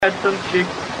Had some chicks,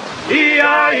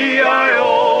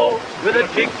 E-I-E-I-O, with a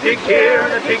tick here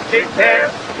and a tick there.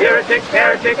 Here a tick,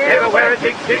 there a tick, everywhere a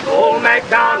tick, old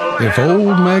MacDonald. If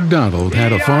old MacDonald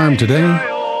had a farm today,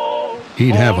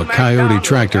 he'd have a Coyote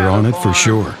tractor on it for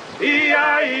sure.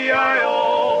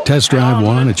 Test drive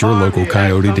one at your local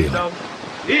Coyote dealer.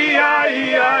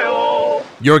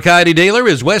 Your Coyote dealer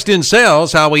is West End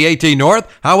Sales, Highway 18 North,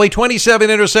 Highway 27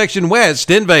 intersection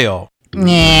west in Vale.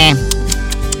 Nah.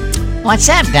 What's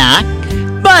up, Doc?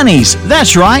 Bunnies!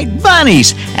 That's right,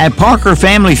 bunnies! At Parker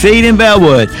Family Feed in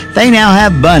Bellwood, they now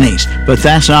have bunnies. But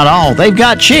that's not all. They've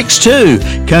got chicks, too.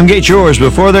 Come get yours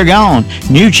before they're gone.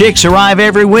 New chicks arrive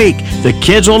every week. The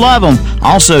kids will love them.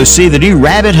 Also, see the new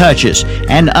rabbit hutches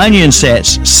and onion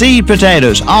sets, seed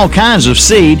potatoes, all kinds of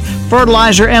seed,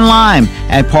 fertilizer, and lime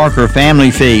at Parker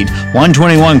Family Feed,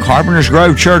 121 Carpenters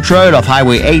Grove Church Road off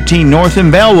Highway 18 North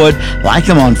in Bellwood. Like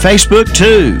them on Facebook,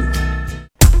 too.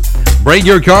 Bring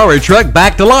your car or truck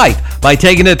back to life by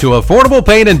taking it to Affordable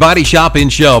Paint and Body Shop in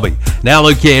Shelby. Now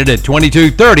located at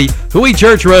 2230 Huey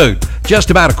Church Road,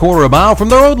 just about a quarter of a mile from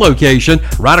their old location,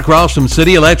 right across from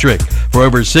City Electric. For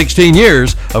over 16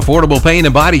 years, Affordable Paint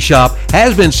and Body Shop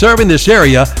has been serving this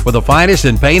area with the finest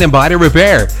in paint and body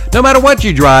repair. No matter what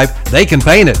you drive, they can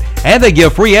paint it. And they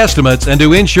give free estimates and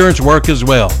do insurance work as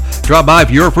well. Drop by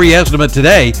for your free estimate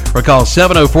today or call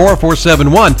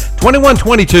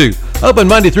 704-471-2122. Open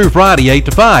Monday through Friday, 8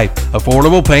 to 5.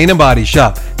 Affordable Paint and Body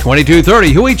Shop,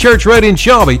 2230 Huey Church Road in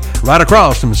Shelby, right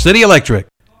across from City Electric.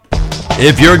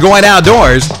 If you're going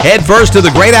outdoors, head first to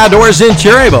the Great Outdoors in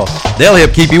Cherryville. They'll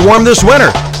help keep you warm this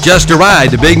winter. Just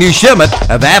arrived, the big new shipment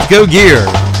of AFCO gear.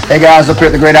 Hey guys, up here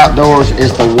at the Great Outdoors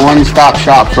is the one-stop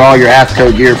shop for all your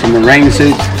AFCO gear, from the rain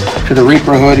suits to the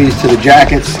Reaper hoodies to the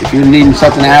jackets. If you're needing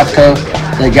something AFCO,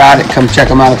 they got it. Come check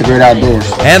them out at the Great Outdoors.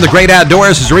 And the Great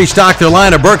Outdoors has restocked their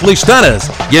line of Berkeley Stunnas.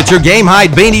 Get your game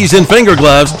hide beanies and finger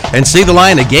gloves and see the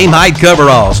line of game hide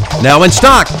coveralls. Now in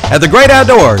stock at the Great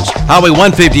Outdoors, Highway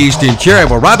 150 East in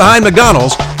Cherryville, right behind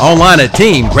McDonald's. Online at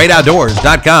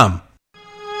teamgreatoutdoors.com.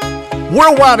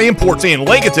 Worldwide Imports in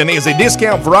Lincoln is a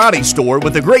discount variety store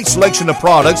with a great selection of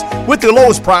products with the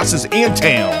lowest prices in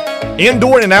town.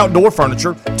 Indoor and outdoor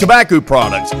furniture, tobacco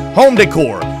products, home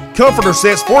decor, comforter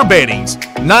sets for beddings,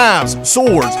 knives,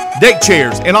 swords, deck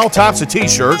chairs, and all types of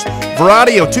t-shirts,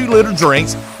 variety of 2-liter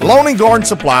drinks, lawn and garden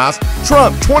supplies,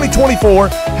 Trump 2024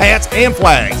 hats and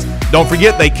flags. Don't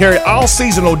forget they carry all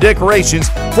seasonal decorations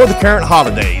for the current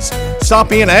holidays.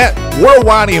 Stop in at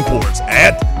Worldwide Imports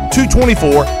at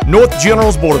 224 North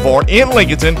Generals Boulevard in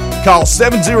Lincoln. Call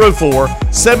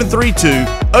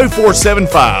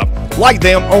 704-732-0475. Like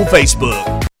them on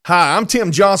Facebook. Hi, I'm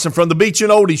Tim Johnson from the Beach and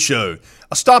Oldie Show.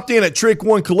 I stopped in at Trick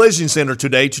One Collision Center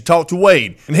today to talk to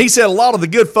Wade, and he said a lot of the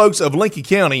good folks of Lincoln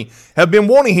County have been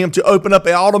wanting him to open up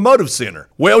an automotive center.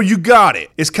 Well, you got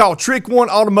it. It's called Trick One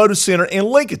Automotive Center in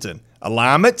Lincoln.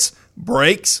 Alignments,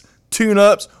 brakes,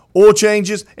 tune-ups, oil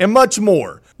changes, and much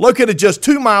more. Located just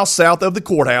 2 miles south of the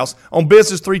courthouse on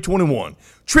Business 321.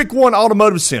 Trick One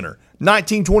Automotive Center,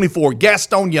 1924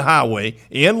 Gastonia Highway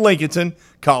in Lincoln.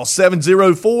 Call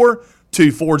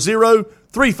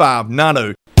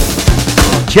 704-240-3590.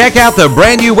 Check out the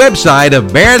brand new website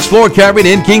of Barrett's Floor Covering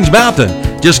in Kings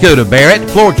Mountain. Just go to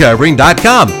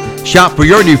barrettfloorcovering.com. Shop for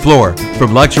your new floor.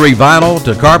 From luxury vinyl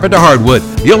to carpet to hardwood,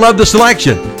 you'll love the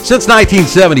selection. Since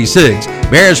 1976,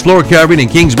 Barrett's Floor Covering in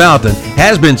Kings Mountain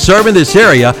has been serving this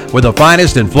area with the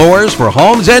finest in floors for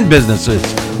homes and businesses.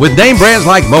 With name brands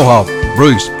like Mohawk,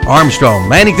 Bruce, Armstrong,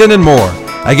 Mannington, and more.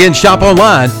 Again, shop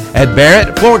online at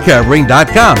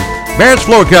barrettfloorcovering.com. Barrett's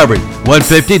Floor Covering,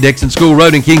 150 Dixon School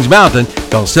Road in Kings Mountain.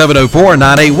 Call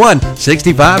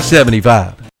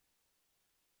 704-981-6575.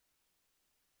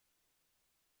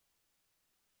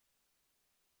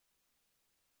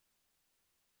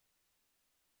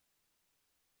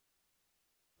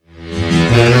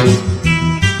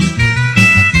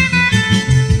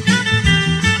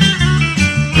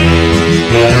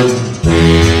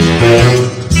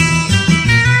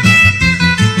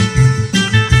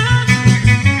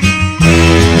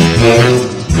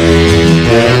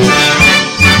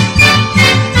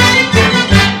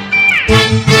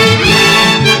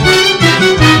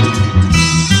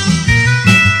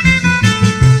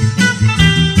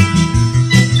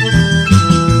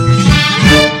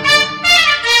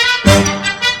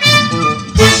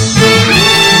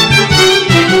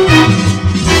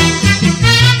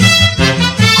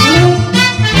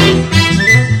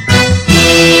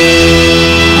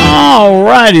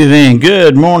 Alrighty then,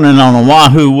 good morning on a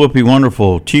Wahoo Whoopie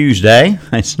Wonderful Tuesday.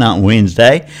 It's not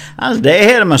Wednesday. I was a day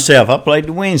ahead of myself. I played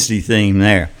the Wednesday theme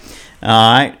there.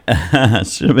 All right.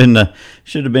 should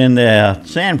have been the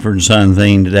Sanford and Son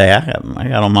theme today. I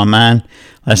got on my mind.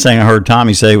 Last thing I heard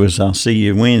Tommy say was, "I'll see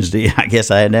you Wednesday." I guess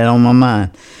I had that on my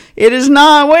mind. It is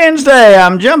not Wednesday.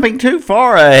 I'm jumping too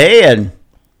far ahead.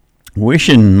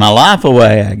 Wishing my life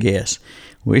away, I guess.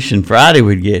 Wishing Friday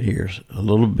would get here a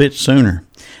little bit sooner.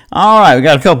 All right, we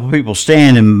got a couple people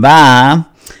standing by.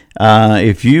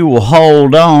 If you will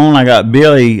hold on, I got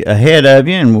Billy ahead of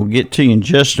you, and we'll get to you in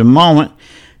just a moment.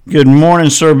 Good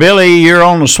morning, Sir Billy. You're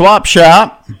on the swap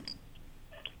shop.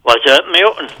 What's up,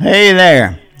 Milton? Hey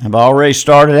there. I've already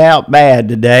started out bad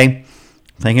today.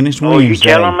 Thinking it's Wednesday. Oh, you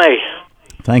telling me?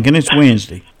 Thinking it's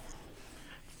Wednesday.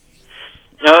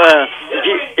 No,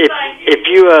 if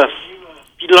you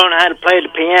learn how to play the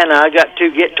piano, I got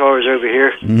 2 guitars over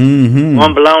here. Mm-hmm.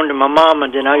 One belonged to my mom,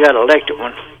 and then I got an electric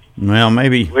one. Well,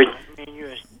 maybe. Me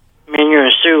and you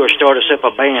and Sue will start us up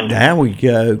a band. There we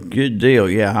go. Good deal.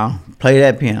 Yeah, I'll play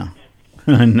that piano.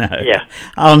 No. Yeah.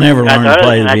 I'll never learn to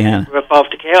play the piano. I up off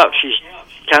the couch. She's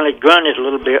kind of grunted a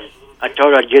little bit. I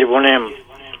told her I'd get one of them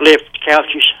lift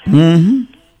couches. Mm-hmm.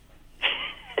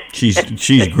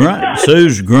 She's grunting.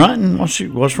 Sue's grunting.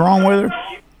 What's wrong with her?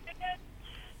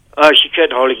 She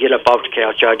couldn't hardly get up off the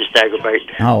couch. I just aggravated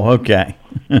her. Oh, okay.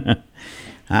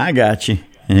 I got you.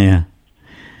 Yeah.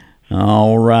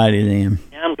 All righty then.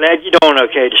 I'm glad you're doing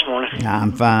okay this morning.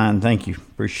 I'm fine. Thank you.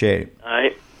 Appreciate it. All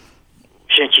right.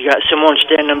 Since you got someone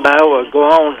standing by, we'll go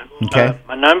on. Okay.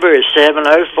 My number is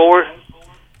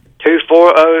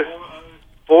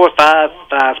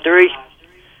 704-240-4553.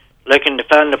 Looking to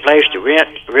find a place to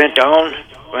rent on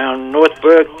around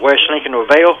Northbrook, West Lincoln, or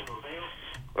VALE,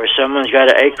 or someone's got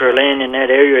an acre of land in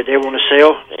that area they want to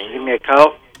sell, then give me a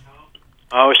call.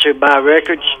 I also buy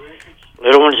records,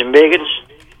 little ones and big ones,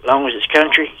 as long as it's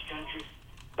country.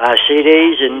 Buy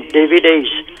CDs and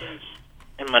DVDs.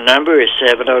 And my number is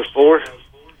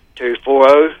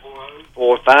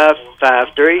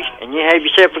 704-240-4553. And you have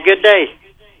yourself a good day.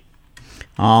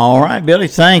 All right, Billy,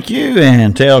 thank you.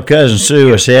 And tell Cousin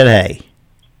Sue I said hey.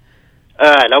 All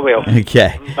right, I will.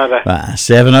 Okay. Bye-bye. Bye.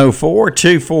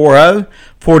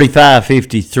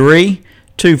 704-240-4553.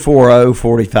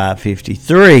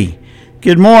 240-4553.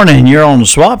 Good morning. You're on the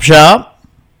swap shop.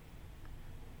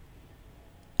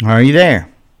 Are you there?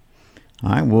 All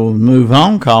right, we'll move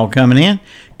on. Call coming in.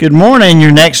 Good morning.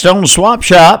 You're next on the swap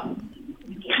shop.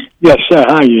 Yes, sir.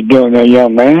 How you doing there,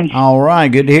 young man? All right.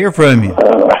 Good to hear from you.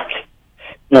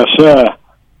 Yes, sir.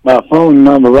 My phone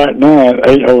number right now is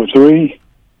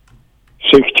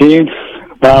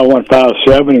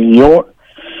 803-610-5157 in York.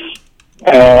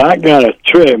 And I got a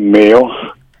treadmill.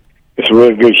 It's in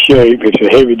really good shape. It's a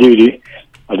heavy duty.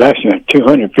 I was asking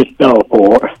 $250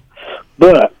 for it.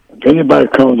 But if anybody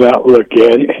comes out and look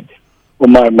at it, we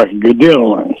might make a good deal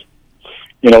on it.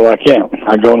 You know, I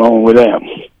go on with them.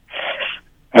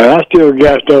 And I still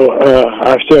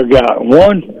got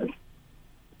one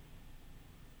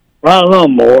Ryan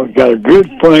lawnmower, got a good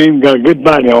frame, got a good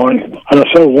body on it. I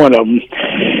sold one of them.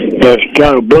 It's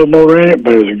got a blow motor in it,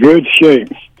 but it's in good shape.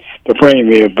 The frame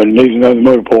is, but it needs another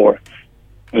motor for it.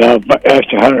 And I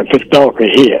asked $150 a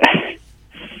hit.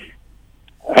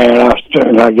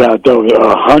 And I got those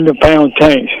 100-pound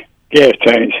tanks, gas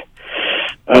tanks.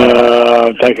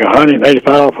 Take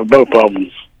 $185 for both of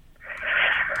them.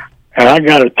 And I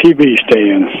got a TV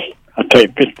stand. I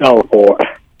take $50 for it.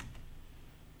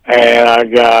 And I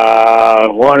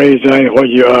got one of these things where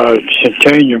you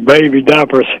change your baby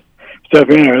diapers stuff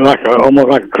in there, almost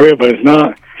like a crib, but it's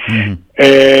not. Mm-hmm.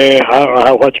 And I don't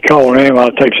know what you call it.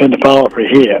 I'll take $75 for a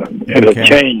hit. It's a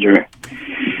changer.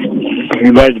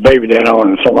 You lay the baby down on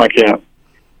and something like that.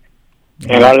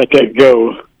 And I let that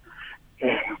go.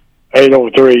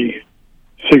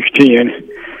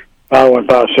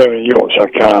 803-610-5157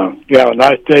 York.com. You have a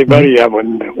nice day, buddy. You have a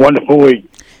wonderful week.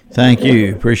 Thank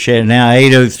you. Appreciate it. Now,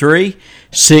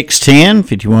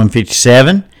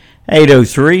 803-610-5157.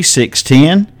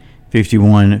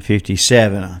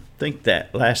 803-610-5157. I think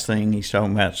that last thing he's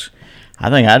talking about,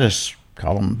 I just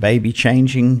call them baby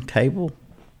changing table,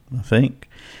 I think.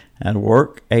 That'll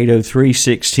work.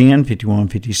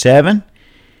 803-610-5157.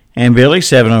 And Billy,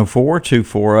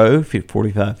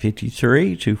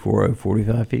 704-240-4553,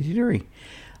 240-4553.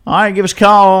 All right, give us a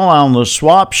call on the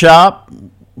swap shop.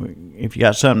 If you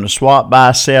got something to swap,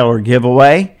 buy, sell, or give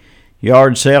away,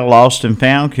 yard sale, lost and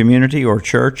found, community, or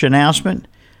church announcement.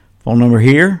 Phone number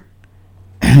here.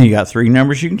 You got 3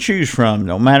 numbers you can choose from.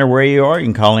 No matter where you are, you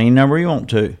can call any number you want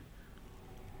to.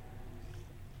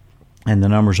 And the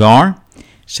numbers are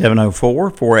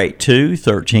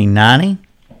 704-482-1390,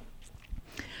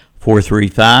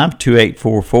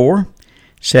 435-2844,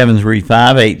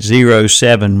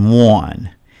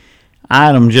 735-8071.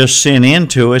 item just sent in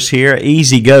to us here.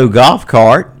 Easy Go golf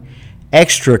cart,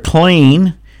 extra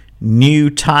clean, new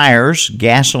tires,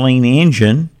 gasoline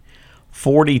engine,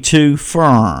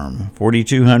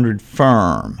 4200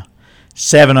 firm.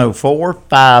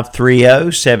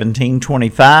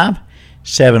 704-530-1725.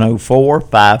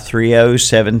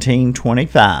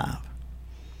 704-530-1725.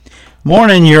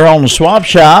 Morning, you're on the swap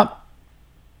shop.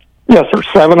 Yes, sir.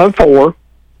 704.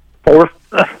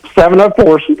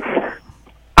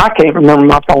 I can't remember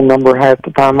my phone number half the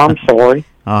time. I'm sorry.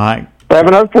 All right.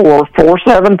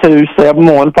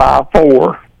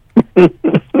 704-472-7154.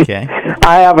 Okay.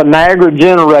 I have a Niagara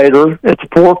generator. It's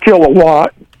 4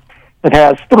 kilowatt. It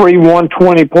has 3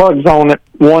 120 plugs on it,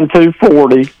 1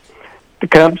 240. The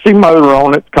Company motor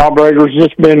on it. Carburetor's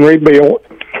just been rebuilt.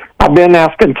 I've been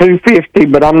asking 250,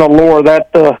 but I'm going to lower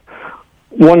that to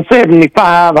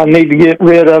 175. I need to get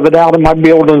rid of it out of my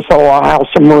building so I'll have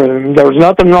some room. There's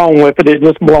nothing wrong with it. It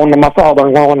just belonged to my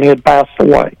father-in-law and he had passed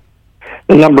away.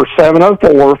 The number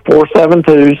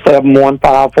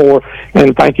 704-472-7154.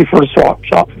 And thank you for the swap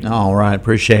shop. All right.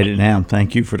 Appreciate it now.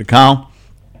 Thank you for the call.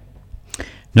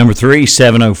 Number 3,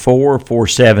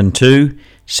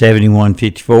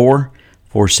 704-472-7154.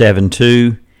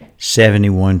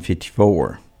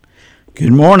 472-7154.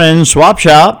 Good morning, Swap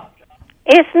Shop.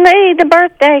 It's me, the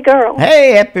birthday girl.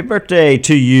 Hey, happy birthday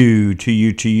to you.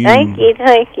 Thank you.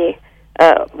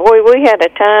 Boy, we had a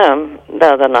time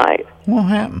the other night. What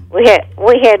happened? We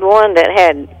had one that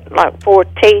had like 4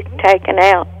 teeth taken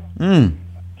out.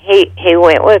 He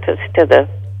went with us to the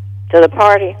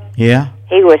party. Yeah.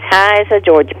 He was high as a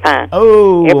Georgia pine.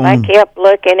 Oh. Everybody kept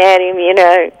looking at him,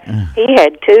 He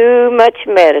had too much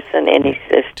medicine in his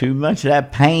system. Too much of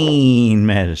that pain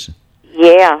medicine.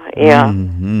 Yeah.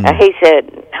 Mm-hmm. He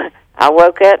said, I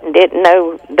woke up and didn't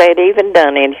know they'd even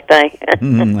done anything.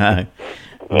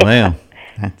 Well,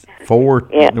 that's 4.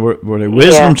 Yeah. Were they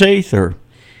wisdom teeth or?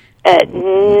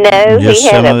 No, just he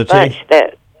had some a of the bunch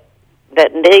teeth?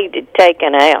 that needed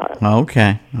taken out.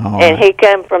 Okay. All and right. he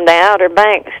come from the Outer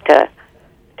Banks to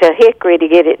Hickory to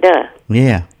get it done.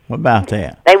 Yeah. What about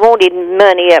that? They wanted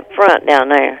money up front down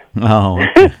there. Oh.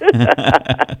 Okay.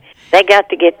 They got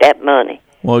to get that money.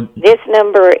 Well, this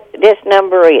number is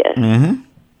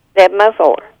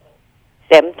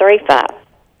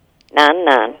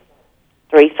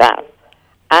 704-735-9935.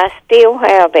 I still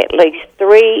have at least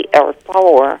 3 or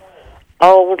 4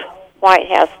 old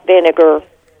White House vinegar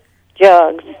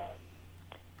jugs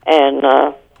and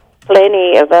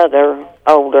plenty of other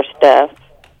older stuff.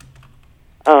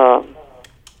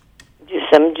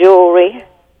 Some jewelry,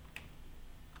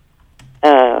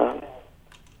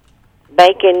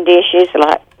 baking dishes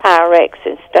like PYREX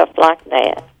and stuff like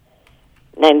that.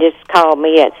 And then just call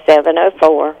me at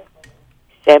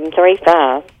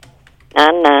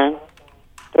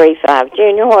 704-735-9935.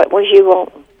 Junior, what was you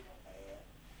wanting?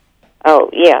 Oh,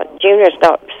 yeah, Junior's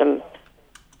got some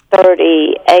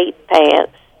 38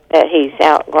 pants that he's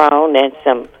outgrown and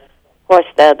some, what's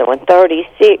the other one,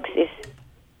 36s.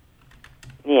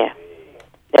 Yeah,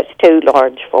 that's too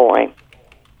large for him.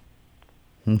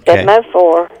 Okay.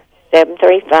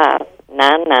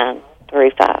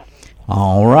 704-735-9935.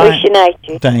 All right. Appreciate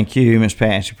you. Thank you, Miss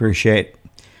Patsy. Appreciate it.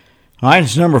 All right,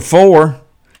 it's number 4.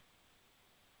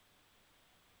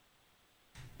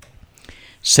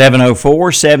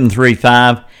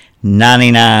 704-735-9935.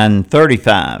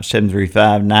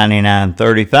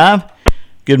 735-9935.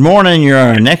 Good morning.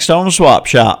 You're next on the Swap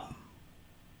Shop.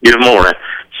 Good morning.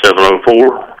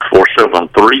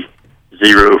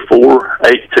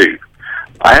 704-473-0482.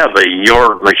 I have a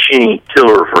yard machine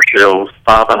tiller for sale,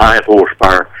 5.5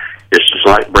 horsepower. It's just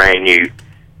like brand new.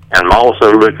 And I'm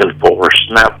also looking for a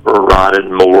snapper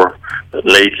riding mower that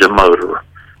needs a motor.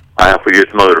 I have a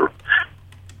good motor.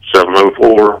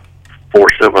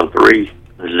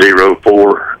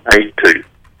 704-473-0482.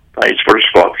 Thanks for the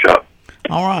Swap Shop.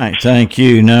 All right. Thank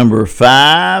you. Number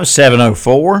 5,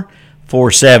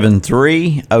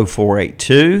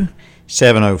 704-473-0482.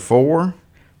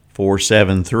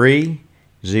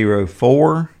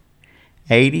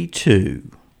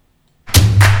 704-473-0482.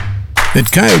 At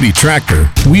Coyote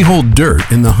Tractor, we hold dirt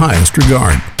in the highest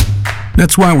regard.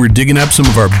 That's why we're digging up some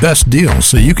of our best deals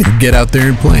so you can get out there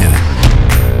and plan.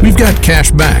 We've got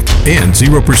cash back and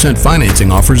 0%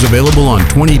 financing offers available on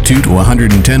 22 to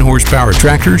 110 horsepower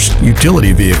tractors,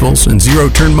 utility vehicles, and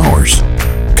zero-turn mowers.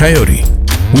 Coyote,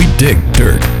 we dig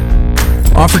dirt.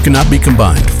 Offer cannot be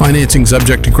combined. Financing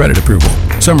subject to credit approval.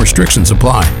 Some restrictions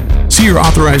apply. See your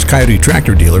authorized Coyote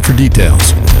Tractor dealer for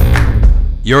details.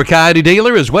 Your Coyote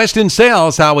dealer is Weston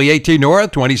Sales, Highway 18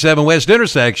 North, 27 West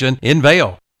intersection in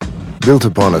Vale. Built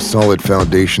upon a solid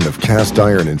foundation of cast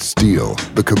iron and steel,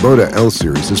 the Kubota L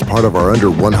Series is part of our under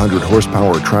 100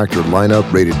 horsepower tractor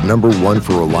lineup rated #1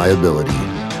 for reliability.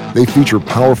 They feature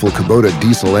powerful Kubota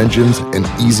diesel engines and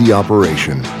easy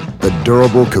operation. The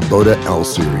durable Kubota L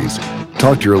Series.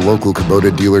 Talk to your local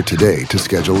Kubota dealer today to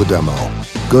schedule a demo.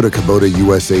 Go to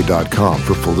KubotaUSA.com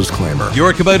for full disclaimer.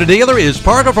 Your Kubota dealer is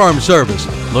Parker Farm Service,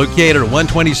 located at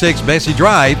 126 Bessie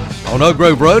Drive on Oak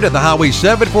Grove Road at the Highway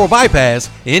 74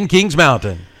 bypass in Kings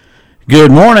Mountain.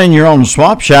 Good morning. You're on the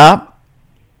Swap Shop.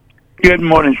 Good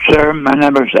morning, sir. My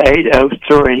number is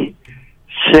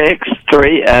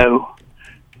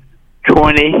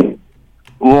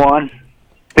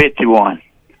 803-630-2151.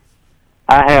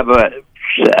 I have a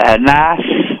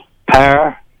nice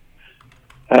pair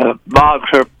of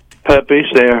boxer puppies.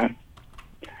 They're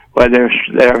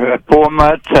 4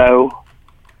 months old.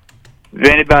 If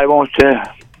anybody wants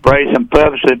to raise some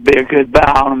pups, it'd be a good buy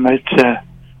on them.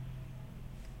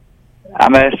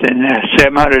 I'm asking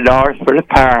 $700 for the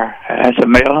pair. That's a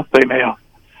male and female.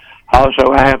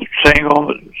 Also, I have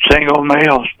single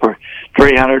males for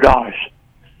 $300.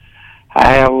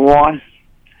 I have one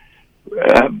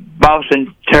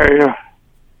Boston Terrier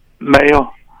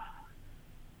male.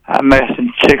 I'm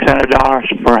asking $600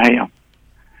 for him.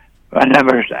 My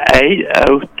number is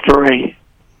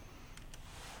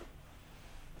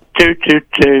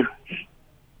 803-222.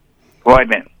 Wait a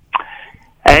minute.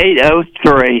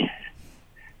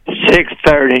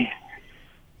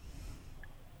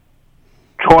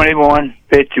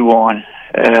 803-630-2151.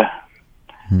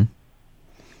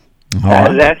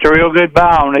 That's a real good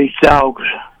buy on these dogs.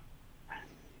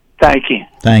 Thank you.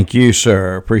 Thank you,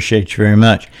 sir. Appreciate you very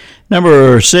much.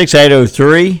 Number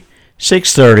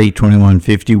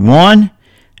 803-630-2151.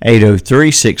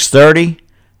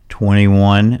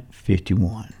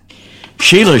 803-630-2151.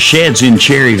 Sheila Sheds in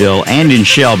Cherryville and in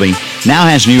Shelby now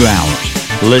has new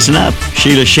hours. Listen up.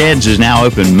 Sheila Sheds is now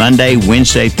open Monday,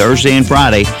 Wednesday, Thursday, and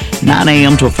Friday, 9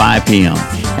 a.m. till 5 p.m.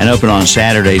 and open on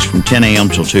Saturdays from 10 a.m.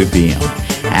 till 2 p.m.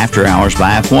 After hours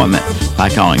by appointment by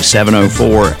calling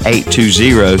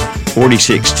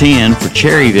 704-820-4610 for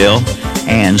Cherryville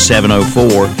and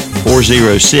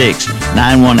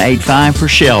 704-406-9185 for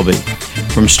Shelby.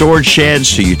 From storage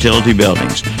sheds to utility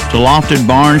buildings, to lofted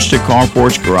barns to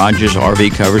carports, garages, RV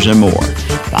covers, and more.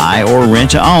 Buy or rent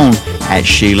to own at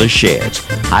Sheila Sheds.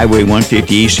 Highway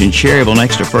 150 East in Cherryville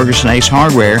next to Ferguson Ace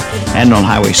Hardware and on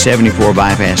Highway 74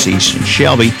 Bypass East in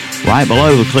Shelby right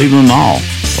below the Cleveland Mall.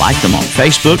 Like them on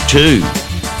Facebook too.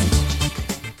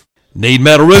 Need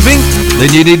metal roofing?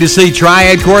 Then you need to see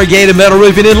Triad Corrugated Metal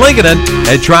Roofing in Lincoln.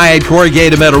 At Triad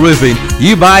Corrugated Metal Roofing,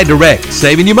 you buy direct,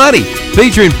 saving you money.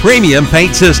 Featuring premium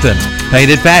paint systems,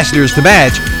 painted fasteners to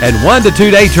match, and 1 to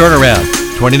 2 day turnaround.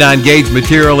 29 gauge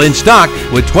material in stock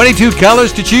with 22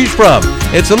 colors to choose from.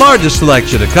 It's the largest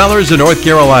selection of colors in North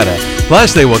Carolina.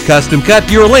 Plus, they will custom cut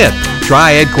your length.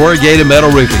 Triad Corrugated Metal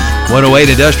Roofing, 108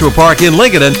 Industrial Park in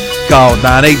Lincoln. Call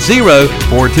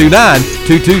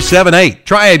 980-429-2278.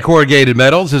 Triad Corrugated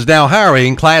Metals is now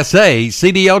hiring Class A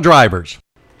CDL drivers.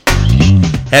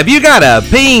 Have you got a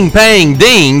ping, pang,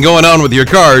 ding going on with your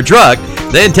car or truck?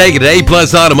 Then take it to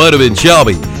A-Plus Automotive in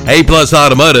Shelby. A-Plus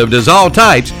Automotive does all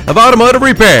types of automotive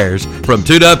repairs, from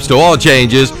tune-ups to oil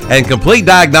changes and complete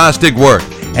diagnostic work.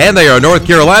 And they are a North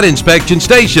Carolina inspection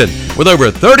station with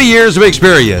over 30 years of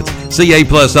experience. See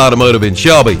A-Plus Automotive in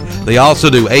Shelby. They also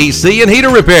do AC and heater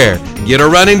repair. Get her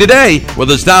running today with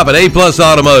a stop at A-Plus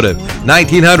Automotive,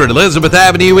 1900 Elizabeth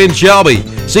Avenue in Shelby.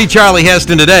 See Charlie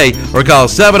Heston today or call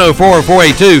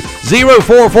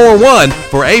 704-482-0441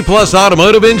 for A-Plus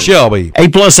Automotive in Shelby.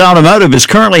 A-Plus Automotive is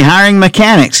currently hiring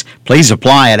mechanics. Please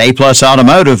apply at A-Plus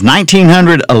Automotive,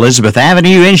 1900 Elizabeth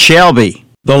Avenue in Shelby.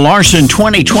 The Larson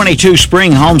 2022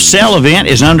 Spring Home Sale event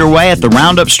is underway at the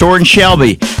Roundup store in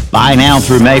Shelby. Buy now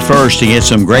through May 1st to get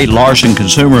some great Larson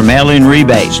consumer mail-in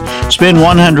rebates. Spend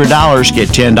 $100, get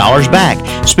 $10 back.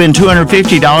 Spend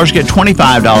 $250, get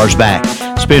 $25 back.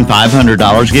 Spend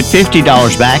 $500, get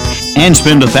 $50 back. And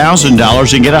spend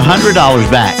 $1,000 and get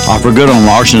 $100 back. Offer good on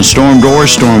Larson storm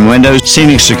doors, storm windows,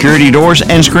 scenic security doors,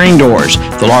 and screen doors.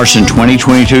 The Larson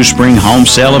 2022 Spring Home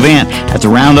Sale event at the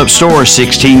Roundup store,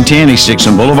 1610 East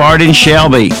Dixon Boulevard in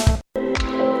Shelby.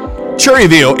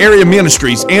 Cherryville Area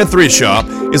Ministries and Thrift Shop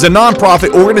is a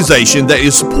nonprofit organization that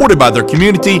is supported by their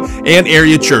community and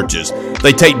area churches.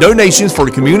 They take donations for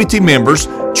community members,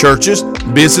 churches,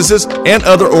 businesses, and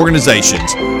other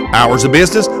organizations. Hours of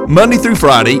business, Monday through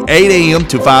Friday, 8 a.m.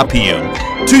 to 5 p.m.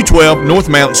 212 North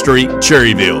Mountain Street,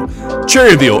 Cherryville.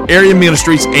 Cherryville Area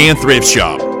Ministries and Thrift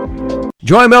Shop.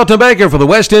 Join Milton Baker for the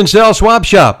West End Sale Swap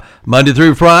Shop, Monday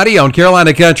through Friday on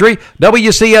Carolina Country,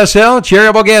 WCSL,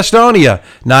 Cherryville, Gastonia,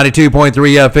 92.3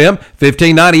 FM,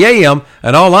 1590 AM,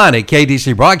 and online at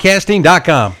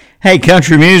kdcbroadcasting.com. Hey,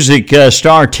 country music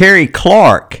star Terry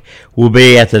Clark will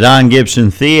be at the Don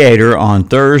Gibson Theater on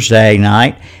Thursday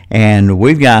night, and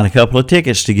we've got a couple of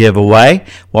tickets to give away.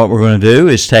 What we're going to do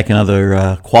is take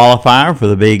another qualifier for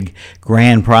the big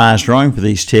grand prize drawing for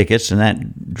these tickets, and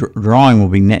that drawing will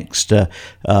be next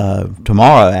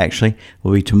tomorrow, actually.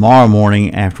 Will be tomorrow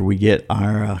morning after we get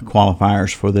our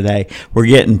qualifiers for the day. We're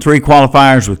getting 3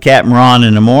 qualifiers with Captain Ron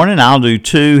in the morning. I'll do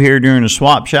 2 here during the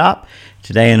swap shop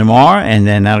today and tomorrow, and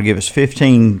then that'll give us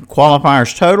 15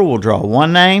 qualifiers total. We'll draw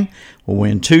 1 name. We'll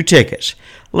win 2 tickets.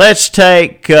 Let's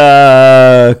take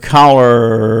caller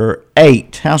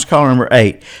 8. How's caller number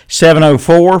 8?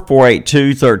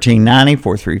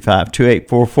 704-482-1390,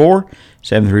 435-2844,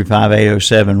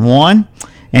 735-8071.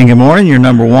 And good morning. You're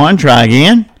number 1. Try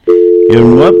again. Give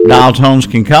them up. Dial tones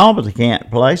can call, but they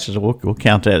can't play, so we'll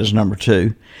count that as number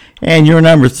 2. And you're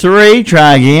number 3.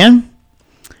 Try again.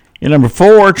 You're number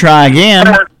 4, try again.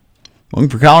 Looking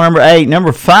for caller number 8.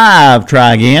 Number 5,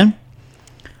 try again.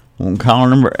 On caller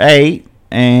number 8.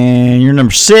 And you're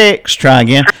number 6, try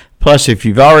again. Plus, if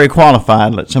you've already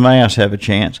qualified, let somebody else have a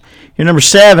chance. You're number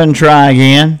 7, try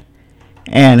again.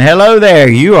 And hello there,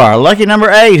 you are lucky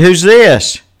number 8. Who's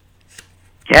this?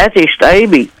 Kathy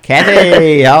Staby.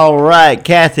 Kathy, all right,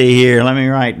 Kathy here. Let me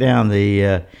write down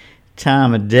the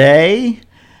time of day.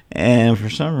 And for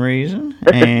some reason,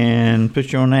 and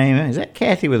put your name in. Is that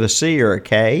Kathy with a C or a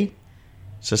K?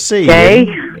 It's a C. K?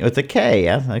 With a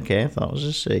K. Okay, I thought it was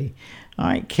a C. All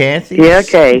right, Kathy. Yeah,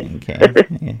 K.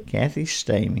 Kathy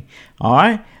Stamey. All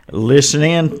right, listen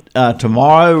in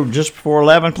tomorrow just before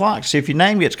 11 o'clock. See if your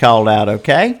name gets called out,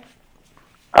 okay?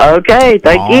 Okay,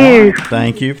 thank you. Right,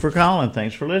 thank you for calling.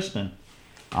 Thanks for listening.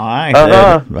 All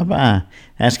right, bye-bye.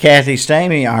 That's Kathy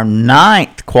Stamey, our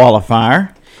 9th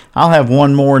qualifier. I'll have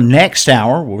one more next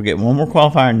hour. We'll get one more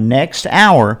qualifier next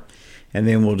hour, and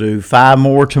then we'll do 5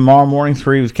 more tomorrow morning,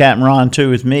 3 with Captain Ron, 2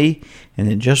 with me, and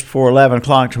then just before 11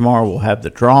 o'clock tomorrow, we'll have the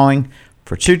drawing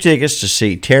for 2 tickets to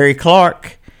see Terry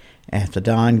Clark at the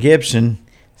Don Gibson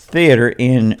Theater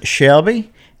in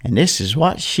Shelby, and this is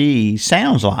what she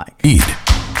sounds like.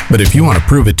 But if you want to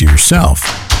prove it to yourself,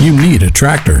 you need a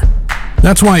tractor.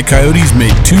 That's why Coyote's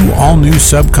made 2 all-new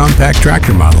subcompact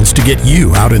tractor models to get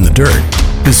you out in the dirt.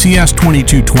 The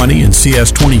CS2220 and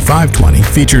CS2520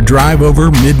 feature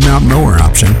drive-over mid-mount mower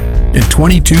option and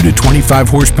 22 to 25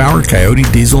 horsepower Coyote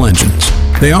diesel engines.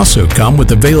 They also come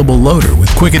with available loader with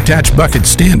quick attach bucket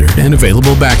standard and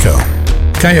available backhoe.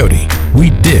 Coyote, we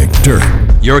dig dirt.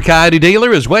 Your Coyote dealer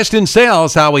is Weston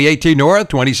Sales, Highway 18 North,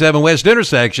 27 West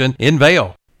intersection in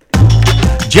Vale.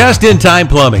 Just in Time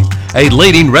Plumbing, a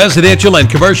leading residential and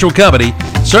commercial company,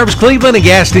 serves Cleveland and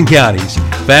Gaston counties.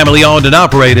 Family owned and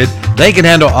operated, they can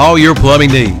handle all your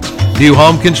plumbing needs. New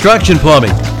home construction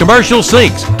plumbing, commercial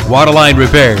sinks, water line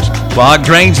repairs, clogged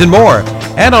drains, and more.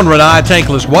 And on Renai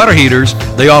tankless water heaters,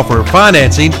 they offer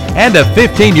financing and a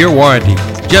 15-year warranty.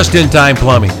 Just in Time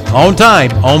Plumbing, on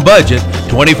time, on budget,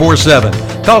 24/7.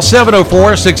 Call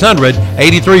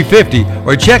 704-600-8350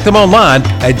 or check them online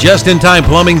at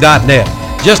justintimeplumbing.net.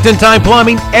 Just in Time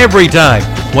Plumbing, every time.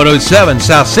 107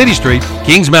 South City Street,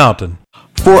 Kings Mountain.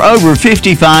 For over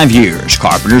 55 years,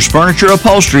 Carpenter's Furniture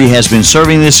Upholstery has been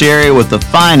serving this area with the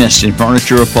finest in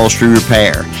furniture upholstery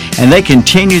repair, and they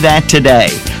continue that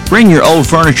today. Bring your old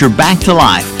furniture back to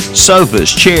life.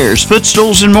 Sofas, chairs,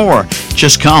 footstools, and more.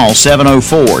 Just call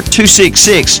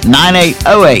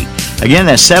 704-266-9808. Again,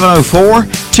 that's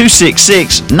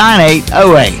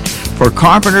 704-266-9808. For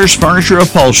Carpenter's Furniture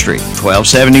Upholstery,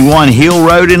 1271 Hill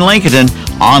Road in Lincoln,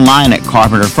 online at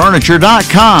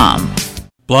carpenterfurniture.com.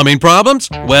 Plumbing problems?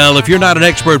 Well, if you're not an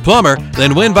expert plumber,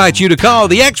 then we invite you to call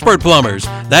the Expert Plumbers.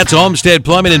 That's Olmsted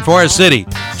Plumbing in Forest City.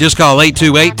 Just call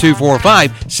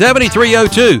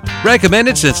 828-245-7302.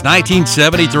 Recommended since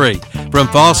 1973. From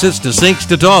faucets to sinks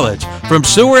to toilets, from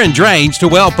sewer and drains to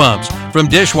well pumps, from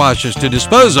dishwashers to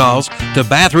disposals to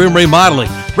bathroom remodeling,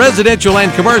 residential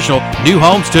and commercial, new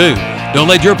homes too. Don't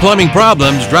let your plumbing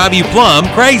problems drive you plumb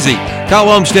crazy. Call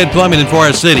Olmsted Plumbing in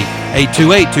Forest City,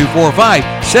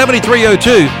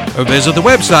 828-245-7302, or visit the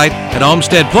website at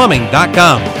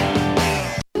olmstedplumbing.com.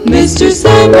 Mr.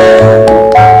 Sandman,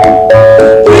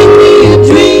 bring me a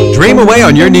dream. Dream away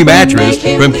on your new mattress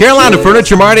from Carolina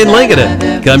Furniture Mart in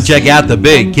Lincoln. Come check out the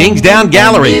big Kingsdown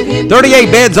Gallery.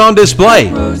 38 beds on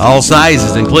display. All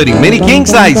sizes, including many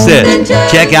king-size sets.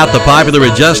 Check out the popular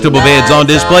adjustable beds on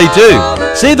display, too.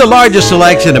 See the largest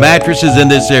selection of mattresses in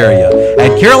this area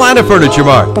at Carolina Furniture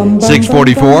Mart,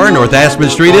 644 North Aspen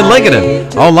Street in Lincoln.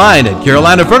 Online at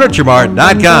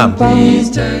carolinafurnituremart.com.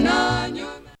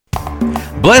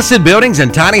 Blessed Buildings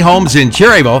and Tiny Homes in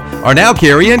Cherryville are now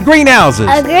carrying greenhouses.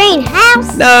 A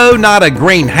greenhouse? No, not a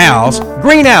greenhouse.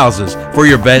 Greenhouses for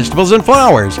your vegetables and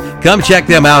flowers. Come check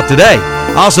them out today.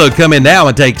 Also, come in now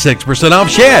and take 6% off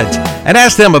sheds. And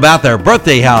ask them about their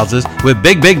birthday houses with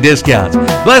big discounts.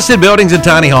 Blessed Buildings and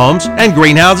Tiny Homes and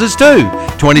greenhouses too.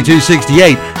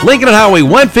 2268 Lincoln Highway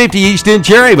 150 East in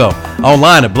Cherryville.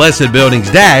 Online at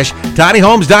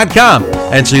blessedbuildings-tinyhomes.com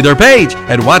and see their page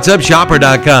at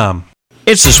whatsupshopper.com.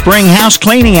 It's the Spring House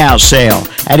Cleaning Out Sale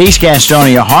at East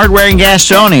Gastonia Hardware in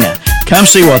Gastonia. Come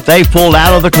see what they've pulled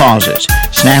out of the closets.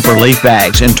 Snapper leaf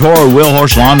bags and Toro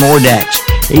Wheelhorse lawnmower decks.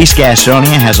 East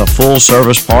Gastonia has a full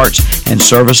service parts and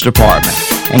service department.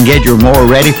 And get your mower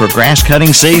ready for grass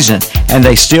cutting season. And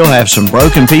they still have some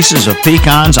broken pieces of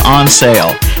pecans on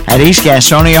sale at East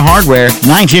Gastonia Hardware,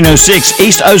 1906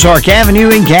 East Ozark Avenue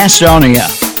in Gastonia.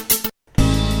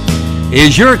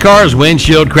 Is your car's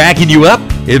windshield cracking you up?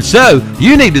 If so,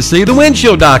 you need to see the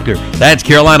windshield doctor. That's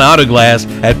Carolina Auto Glass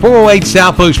at 408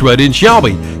 South Post Road in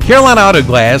Shelby. Carolina Auto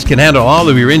Glass can handle all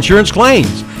of your insurance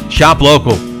claims. Shop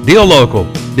local.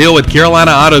 Deal with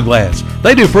Carolina Auto Glass.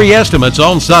 They do free estimates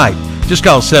on site. Just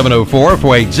call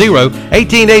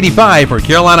 704-480-1885 for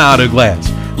Carolina Auto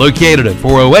Glass. Located at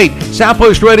 408 South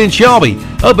Post Road in Shelby.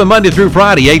 Open Monday through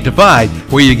Friday, 8 to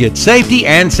 5, where you get safety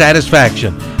and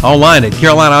satisfaction. Online at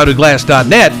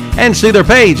carolinaAutoglass.net and see their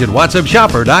page at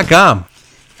whatsupshopper.com.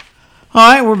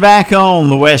 All right, we're back on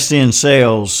the West End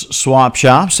Sales Swap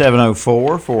Shop,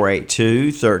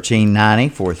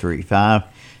 704-482-1390,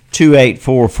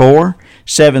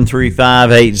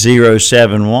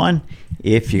 435-2844-735-8071.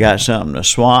 If you got something to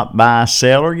swap, buy,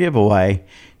 sell, or give away,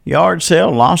 yard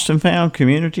sale, lost and found,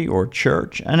 community, or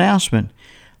church announcement.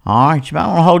 All right, you might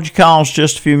want to hold your calls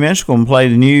just a few minutes. We're going to play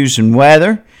the news and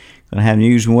weather. Going to have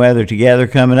news and weather together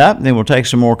coming up. And then we'll take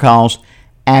some more calls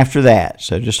after that.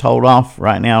 So just hold off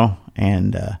right now,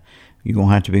 and you're going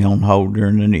to have to be on hold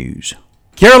during the news.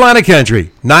 Carolina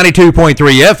Country, 92.3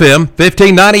 FM,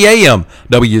 1590 AM,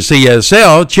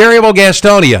 WCSL, Cherryville,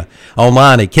 Gastonia.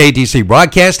 Online at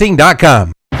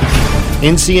ktcbroadcasting.com.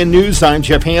 NCN News, I'm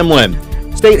Jeff Hamlin.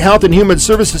 State Health and Human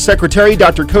Services Secretary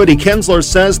Dr. Cody Kinsler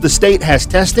says the state has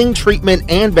testing, treatment,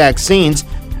 and vaccines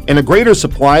in a greater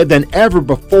supply than ever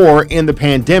before in the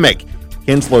pandemic.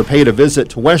 Kinsler paid a visit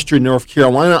to Western North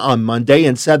Carolina on Monday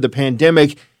and said the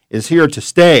pandemic is here to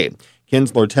stay.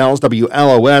 Kinsler tells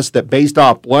WLOS that based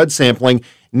off blood sampling,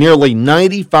 nearly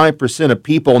 95% of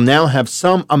people now have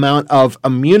some amount of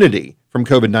immunity from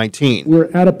COVID-19. We're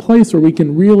at a place where we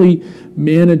can really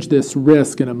manage this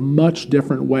risk in a much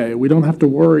different way. We don't have to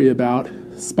worry about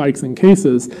spikes in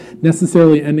cases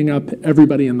necessarily ending up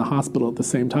everybody in the hospital at the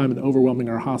same time and overwhelming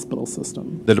our hospital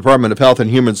system. The Department of Health and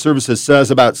Human Services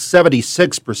says about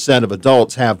 76% of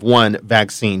adults have one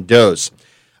vaccine dose.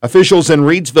 Officials in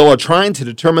Reedsville are trying to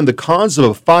determine the cause of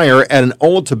a fire at an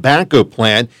old tobacco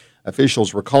plant.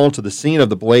 Officials were called to the scene of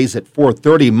the blaze at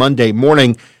 4:30 Monday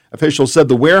morning. Officials said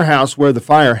the warehouse where the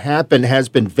fire happened has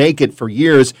been vacant for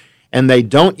years, and they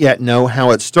don't yet know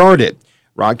how it started.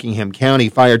 Rockingham County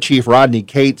Fire Chief Rodney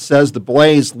Cates says the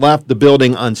blaze left the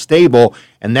building unstable,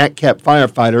 and that kept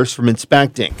firefighters from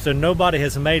inspecting. So nobody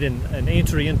has made an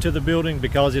entry into the building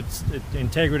because its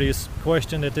integrity is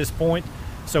questioned at this point.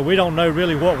 So we don't know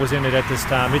really what was in it at this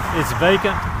time. It's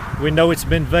vacant. We know it's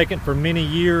been vacant for many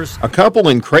years. A couple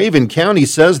in Craven County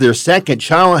says their second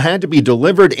child had to be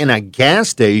delivered in a gas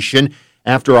station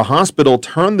after a hospital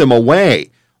turned them away.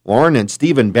 Lauren and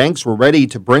Stephen Banks were ready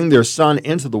to bring their son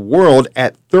into the world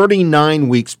at 39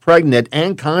 weeks pregnant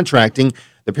and contracting.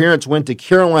 The parents went to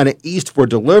Carolina East for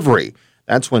delivery.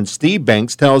 That's when Steve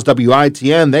Banks tells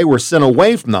WITN they were sent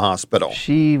away from the hospital.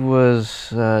 She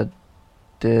was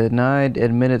denied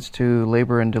admittance to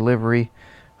labor and delivery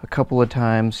a couple of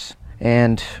times,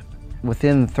 and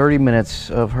within 30 minutes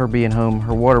of her being home,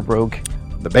 her water broke.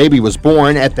 The baby was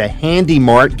born at the Handy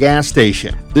Mart gas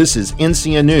station. This is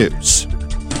NCN News.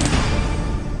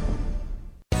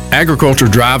 Agriculture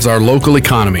drives our local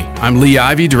economy. I'm Lee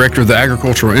Ivey, Director of the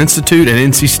Agricultural Institute at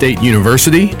NC State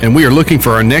University, and we are looking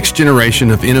for our next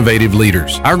generation of innovative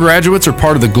leaders. Our graduates are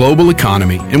part of the global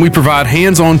economy, and we provide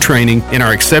hands-on training in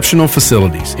our exceptional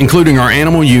facilities, including our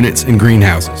animal units and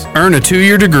greenhouses. Earn a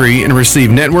 2-year degree and receive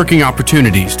networking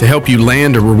opportunities to help you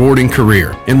land a rewarding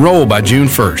career. Enroll by June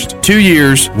 1st. 2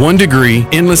 years, 1 degree,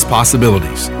 endless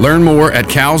possibilities. Learn more at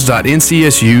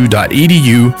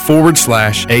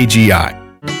cals.ncsu.edu/AGI.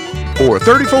 For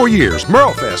 34 years,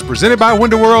 MerleFest, presented by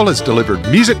Window World, has delivered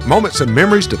music, moments, and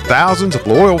memories to thousands of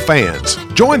loyal fans.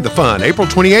 Join the fun April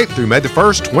 28th through May the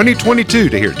 1st, 2022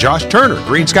 to hear Josh Turner,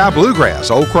 Green Sky Bluegrass,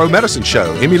 Old Crow Medicine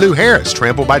Show, Emmylou Harris,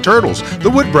 Trampled by Turtles, The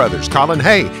Wood Brothers, Colin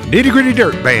Hay, Nitty Gritty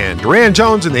Dirt Band, Duran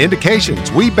Jones and the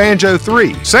Indications, We Banjo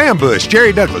 3, Sam Bush,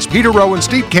 Jerry Douglas, Peter Rowan,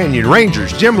 Steep Canyon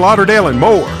Rangers, Jim Lauderdale, and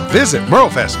more. Visit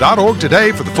MerleFest.org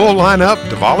today for the full lineup,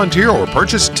 to volunteer or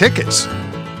purchase tickets.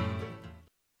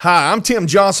 Hi, I'm Tim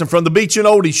Johnson from the Beach and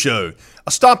Oldie Show.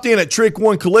 I stopped in at Trick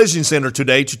One Collision Center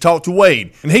today to talk to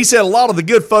Wade, and he said a lot of the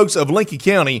good folks of Lincoln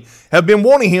County have been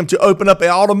wanting him to open up an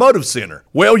automotive center.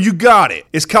 Well, you got it.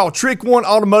 It's called Trick One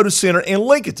Automotive Center in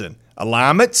Lincoln.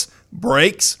 Alignments,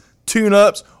 brakes,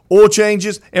 tune-ups, oil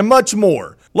changes, and much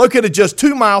more. Located just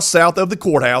 2 miles south of the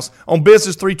courthouse on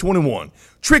Business 321.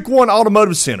 Trick One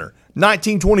Automotive Center,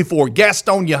 1924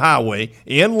 Gastonia Highway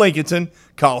in Lincoln.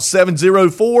 Call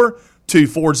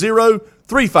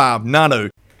 704-240-3590.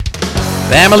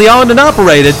 Family owned and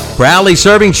operated, proudly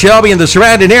serving Shelby and the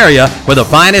surrounding area with the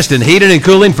finest in heating and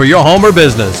cooling for your home or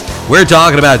business. We're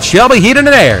talking about Shelby Heating and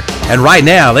Air, and right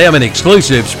now they have an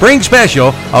exclusive spring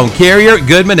special on Carrier,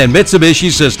 Goodman, and Mitsubishi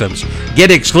systems.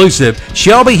 Get exclusive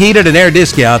Shelby Heating and Air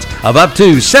discounts of up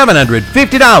to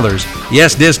 $750.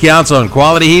 Yes, discounts on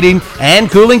quality heating and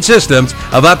cooling systems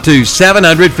of up to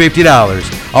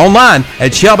 $750. Online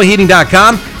at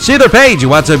shelbyheating.com, see their page at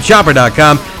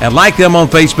whatsupshopper.com, and like them on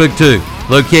Facebook too.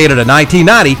 Located at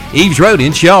 1990 Eves Road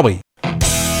in Shelby.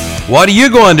 What are you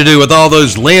going to do with all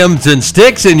those limbs and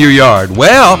sticks in your yard?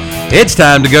 Well, it's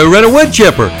time to go rent a wood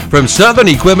chipper from Southern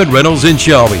Equipment Rentals in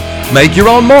Shelby. Make your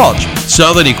own mulch.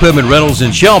 Southern Equipment Rentals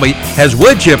in Shelby has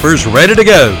wood chippers ready to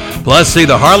go. Plus, see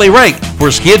the Harley rake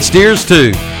for skid steers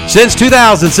too. Since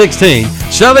 2016,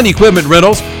 Southern Equipment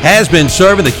Rentals has been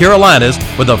serving the Carolinas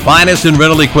with the finest in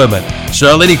rental equipment.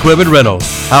 Southern Equipment Rentals,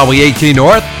 Highway 18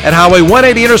 North at Highway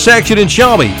 180 intersection in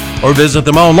Shelby, or visit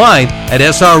them online at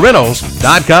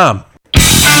srrentals.com.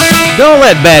 Don't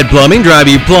let bad plumbing drive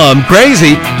you plumb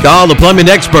crazy. Call the plumbing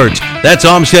experts. That's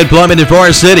Olmsted Plumbing in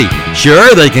Forest City.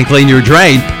 Sure, they can clean your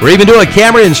drain or even do a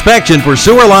camera inspection for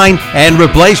sewer line and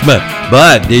replacement.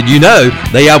 But did you know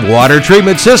they have water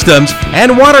treatment systems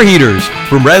and water heaters?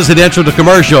 From residential to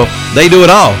commercial, they do it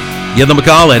all. Give them a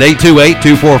call at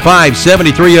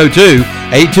 828-245-7302,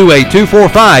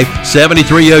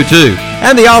 828-245-7302.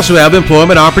 And they also have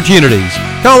employment opportunities.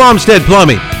 Call Olmsted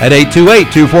Plumbing at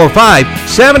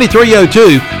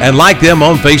 828-245-7302 and like them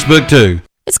on Facebook too.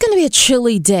 It's going to be a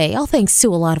chilly day, all thanks to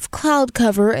a lot of cloud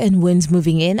cover and winds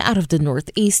moving in out of the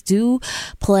northeast. Do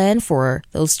plan for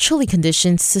those chilly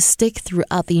conditions to stick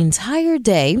throughout the entire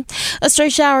day. A stray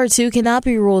shower or two cannot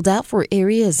be ruled out for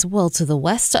areas well to the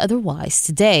west. Otherwise,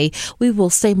 today we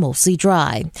will stay mostly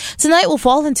dry. Tonight will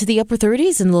fall into the upper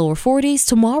 30s and lower 40s.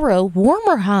 Tomorrow,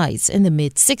 warmer highs in the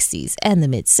mid-60s and the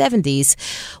mid-70s.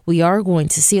 We are going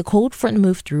to see a cold front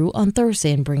move through on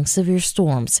Thursday and bring severe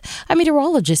storms. I'm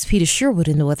meteorologist Peter Sherwood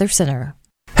in the Weather Center.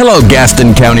 Hello,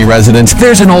 Gaston County residents.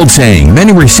 There's an old saying,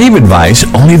 many receive advice,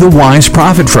 only the wise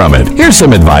profit from it. Here's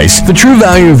some advice. The true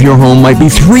value of your home might be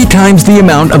 3 times the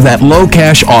amount of that low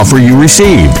cash offer you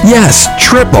received. Yes,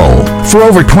 triple. For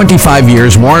over 25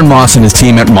 years, Warren Moss and his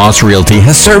team at Moss Realty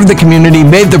has served the community,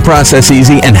 made the process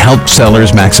easy, and helped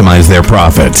sellers maximize their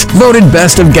profits. Voted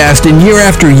best of Gaston year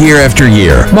after year after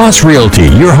year. Moss Realty,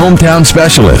 your hometown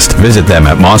specialist. Visit them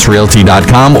at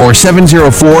mossrealty.com or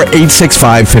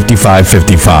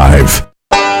 704-865-5555. It's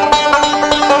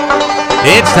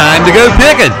time to go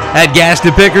picking at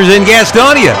Gaston Pickers in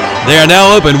Gastonia. They are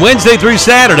now open Wednesday through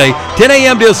Saturday, 10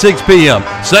 a.m. till 6 p.m.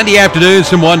 Sunday afternoons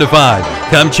from 1 to 5.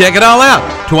 Come check it all out.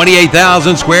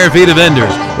 28,000 square feet of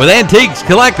vendors with antiques,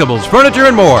 collectibles, furniture,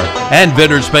 and more. And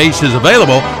vendor space is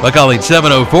available by calling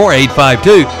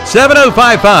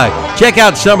 704-852-7055. Check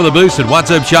out some of the booths at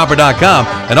whatsupshopper.com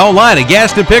and online at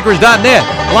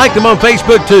gastonpickers.net. Like them on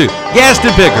Facebook too.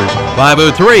 Gaston Pickers,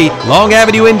 503 Long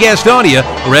Avenue in Gastonia,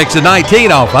 or exit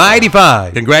 19 off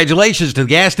I-85. Congratulations to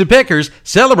Gaston Pickers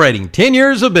celebrating 10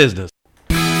 years of business.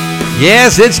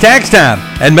 Yes, it's tax time,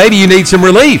 and maybe you need some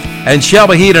relief. And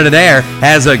Shelby Heating and Air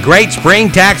has a great spring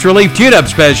tax relief tune-up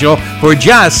special for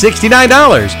just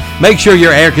 $69. Make sure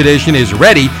your air condition is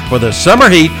ready for the summer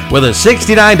heat with a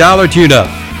 $69 tune-up.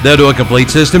 They'll do a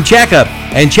complete system checkup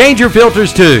and change your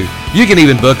filters too. You can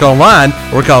even book online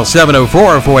or call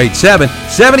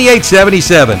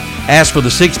 704-487-7877. Ask for the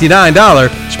 $69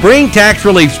 Spring Tax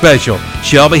Relief Special.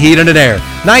 Shelby Heating and Air,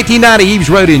 1990 Eves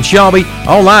Road in Shelby.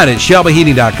 Online at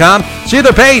shelbyheating.com. See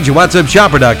their page at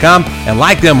whatsupshopper.com and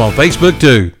like them on Facebook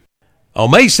too. On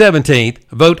May 17th,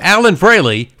 vote Alan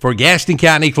Fraley for Gaston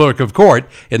County Clerk of Court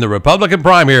in the Republican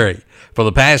primary. For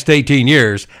the past 18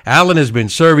 years, Alan has been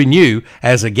serving you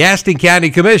as a Gaston County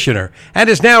Commissioner and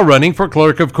is now running for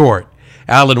Clerk of Court.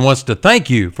 Alan wants to thank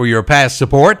you for your past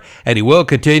support, and he will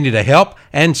continue to help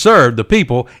and serve the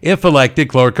people if elected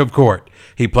Clerk of Court.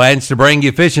 He plans to bring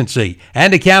efficiency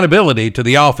and accountability to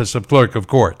the office of Clerk of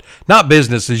Court, not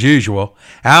business as usual.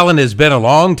 Alan has been a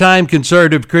longtime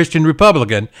conservative Christian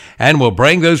Republican and will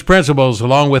bring those principles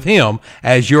along with him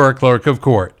as your Clerk of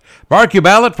Court. Mark your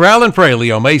ballot for Alan Fraley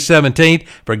on May 17th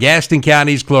for Gaston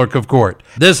County's Clerk of Court.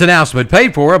 This announcement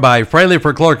paid for by Fraley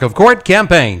for Clerk of Court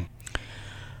campaign.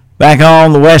 Back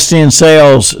on the West End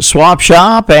Sales Swap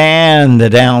Shop and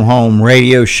the Down Home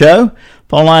Radio Show.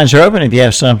 Phone lines are open if you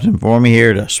have something for me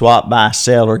here to swap, buy,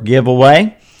 sell, or give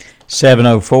away.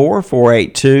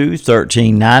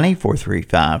 704-482-1390,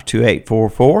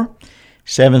 435-2844,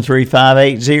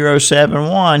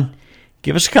 735-8071.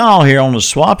 Give us a call here on the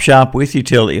Swap Shop with you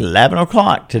till 11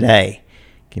 o'clock today.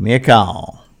 Give me a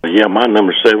call. Yeah, my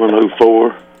number's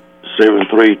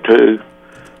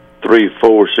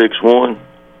 704-732-3461.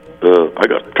 I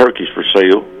got turkeys for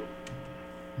sale.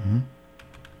 Mm-hmm.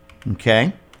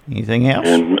 Okay. Anything else?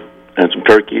 And some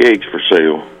turkey eggs for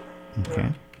sale. Okay.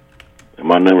 And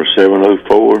my number is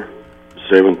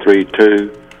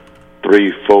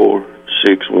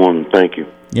 704-732-3461. Thank you.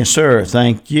 Yes, sir.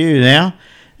 Thank you. Now,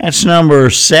 that's number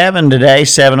 7 today,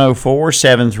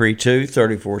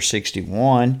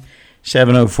 704-732-3461.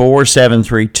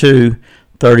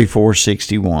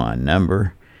 704-732-3461.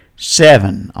 Number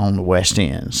 7 on the West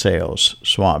End Sales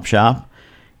Swap Shop.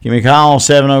 Give me a call,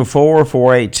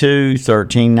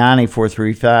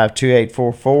 704-482-1390,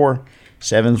 435-2844,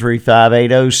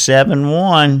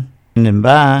 735-8071. And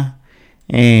bye.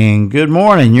 And good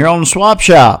morning. You're on the Swap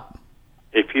Shop.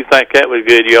 If you think that was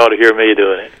good, you ought to hear me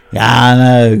doing it. I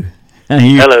know.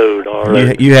 Hello,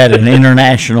 darling. You had an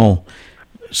international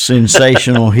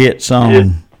sensational hit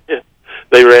song. Yeah.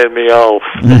 They ran me off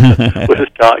with a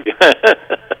shotgun.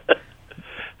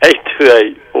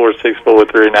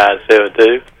 828-464-3972.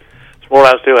 This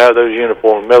morning I still have those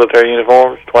uniforms, military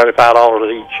uniforms,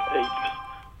 $25 each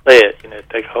set.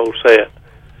 Take a whole set.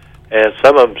 And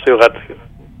some of them still got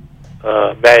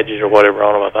badges or whatever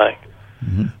on them, I think.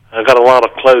 Mm-hmm. I've got a lot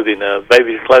of clothing,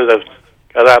 baby clothes I've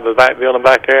got out of the back building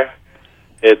back there.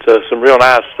 It's some real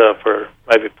nice stuff for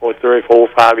maybe 3, 4,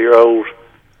 5-year-olds.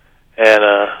 And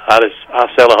I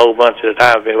sell a whole bunch at a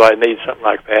time if anybody needs something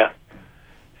like that.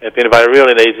 If anybody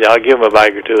really needs it, I'll give them a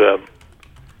bag or two of them.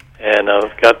 And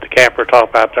got the camper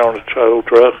top out there on the old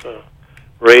truck,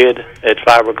 red. It's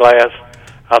fiberglass.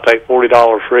 I'll take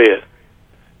 $40 for it.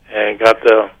 And I got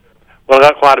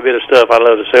quite a bit of stuff. I'd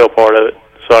love to sell part of it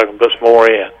so I can put some more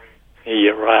in.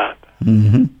 Yeah, right.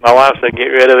 Mm-hmm. My wife said,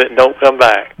 get rid of it and don't come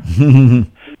back. Anyway,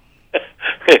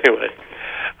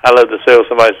 I love to sell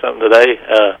somebody something today.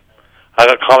 I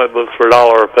got comic books for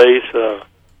 $1 a piece.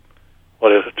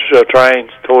 Trains,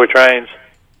 toy trains,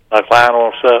 like Lionel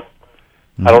and stuff.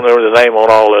 I don't remember the name on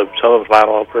all of them. Some of them's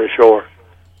Lionel, I'm pretty sure.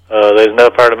 There's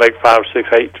enough there to make 5, 6,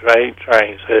 8 train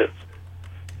sets.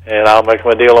 And I'll make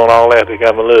them a deal on all that to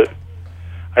come and look.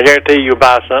 I guarantee you'll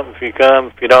buy something if you come.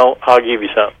 If you don't, I'll give you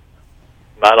something.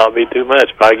 Might not be too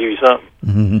much, but I'll give you something.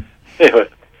 Mm-hmm. Anyway,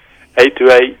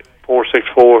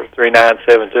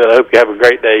 828-464-3972. I hope you have a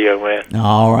great day, young man.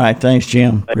 All right. Thanks,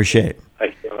 Jim. Appreciate it.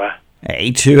 Thank you. Bye.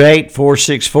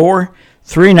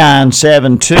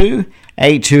 828-464-3972.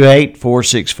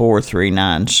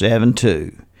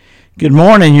 828-464-3972. Good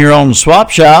morning. You're on the Swap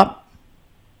Shop.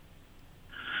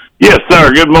 Yes,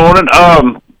 sir. Good morning.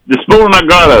 This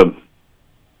morning I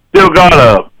still got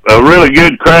a really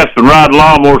good Craftsman ride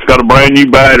lawnmower. It's got a brand new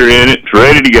battery in it. It's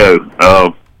ready to go.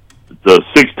 It's a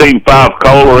 16.5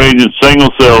 Kohler engine,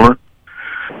 single cylinder,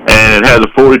 and it has a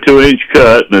 42-inch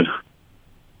cut.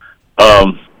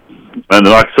 And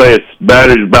like I say, its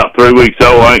battery's about 3 weeks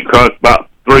old. I ain't crunked about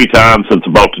 3 times since I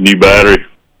bought the new battery.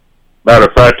 Matter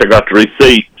of fact, I got the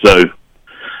receipt, so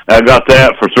I got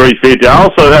that for $350. I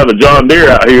also have a John Deere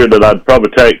out here that I'd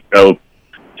probably take $200,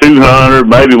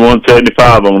 maybe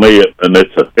 $175 on it, and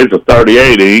it's a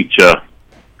 38-inch.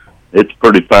 It's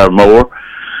pretty far more.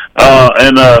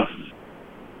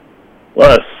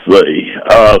 Let's see.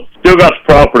 Still got the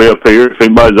property up here. If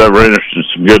anybody's ever interested in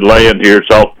some good land here,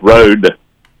 it's off the road.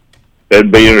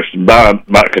 They'd be interested in buying.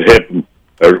 Might could help them.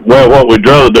 Well, what we'd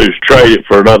rather do is trade it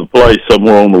for another place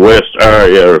somewhere on the west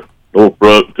area, or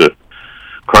Northbrook to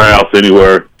Krause,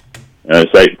 anywhere. And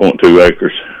it's 8.2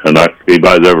 acres. And if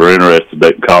anybody's ever interested,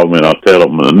 they can call me and I'll tell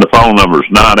them. And the phone number is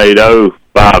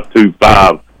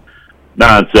 980-525-9600.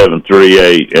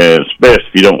 9738, and it's best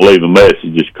if you don't leave a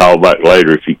message. Just call back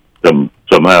later if you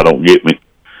somehow don't get me.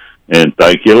 And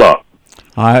thank you a lot.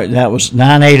 All right, that was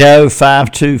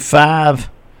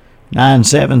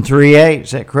 980-525-9738.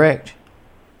 Is that correct?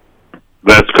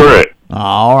 That's correct.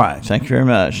 All right, thank you very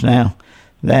much. Now,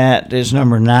 that is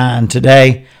number 9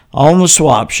 today on the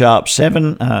Swap Shop,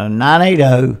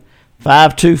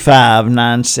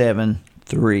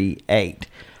 980-525-9738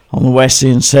 on the West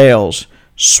End Sales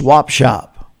Swap Shop.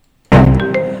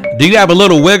 Do you have a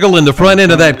little wiggle in the front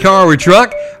end of that car or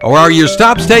truck? Or are your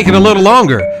stops taking a little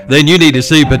longer? Then you need to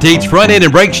see Petite's Front End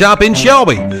and Brake Shop in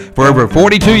Shelby. For over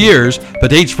 42 years,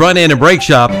 Petite's Front End and Brake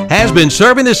Shop has been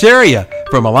serving this area.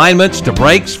 From alignments to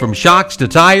brakes, from shocks to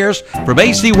tires, from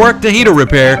AC work to heater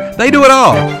repair, they do it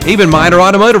all, even minor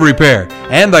automotive repair.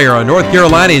 And they are a North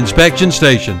Carolina inspection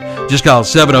station. Just call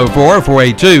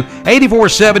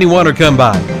 704-482-8471 or come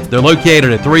by. They're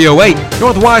located at 308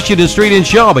 North Washington Street in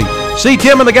Shelby. See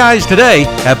Tim and the guys today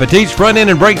at Petite's Front End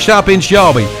and Brake Shop in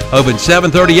Shelby. Open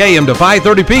 7:30 a.m. to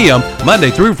 5:30 p.m.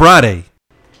 Monday through Friday.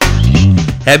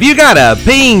 Have you got a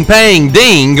ping, pang,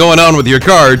 ding going on with your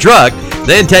car or truck?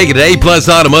 Then take it to A-Plus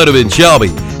Automotive in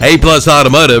Shelby. A-Plus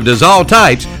Automotive does all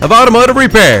types of automotive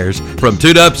repairs, from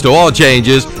tune-ups to oil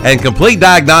changes and complete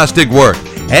diagnostic work.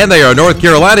 And they are a North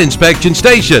Carolina inspection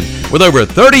station with over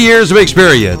 30 years of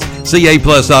experience. See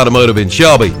A-Plus Automotive in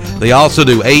Shelby. They also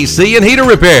do AC and heater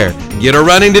repair. Get her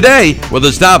running today with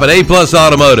a stop at A-Plus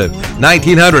Automotive,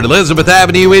 1900 Elizabeth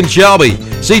Avenue in Shelby.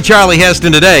 See Charlie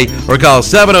Heston today or call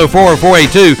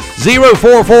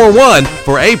 704-482-0441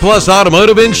 for A-Plus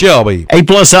Automotive in Shelby.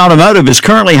 A-Plus Automotive is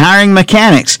currently hiring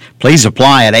mechanics. Please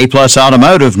apply at A-Plus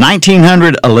Automotive,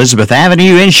 1900 Elizabeth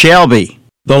Avenue in Shelby.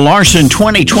 The Larson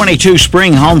 2022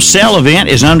 Spring Home Sale event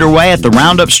is underway at the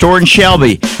Roundup store in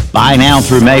Shelby. Buy now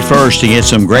through May 1st to get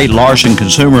some great Larson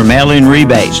consumer mail-in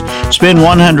rebates. Spend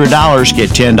 $100, get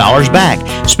 $10 back.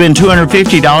 Spend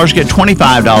 $250, get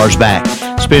 $25 back.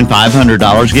 Spend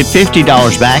 $500, get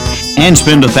 $50 back. And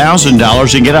spend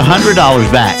 $1,000 and get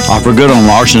 $100 back. Offer good on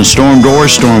Larson storm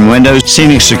doors, storm windows,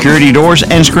 scenic security doors,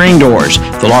 and screen doors.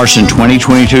 The Larson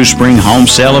 2022 Spring Home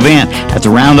Sale event at the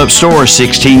Roundup store,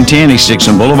 1610 East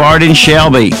Dixon Boulevard in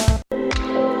Shelby.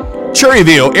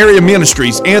 Cherryville Area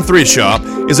Ministries and Thrift Shop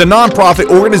is a nonprofit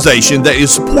organization that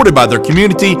is supported by their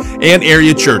community and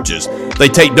area churches. They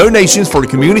take donations for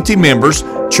community members,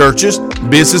 churches,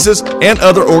 businesses, and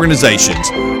other organizations.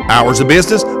 Hours of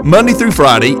business, Monday through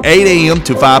Friday, 8 a.m.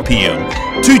 to 5 p.m.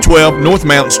 212 North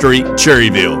Mountain Street,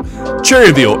 Cherryville.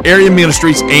 Cherryville Area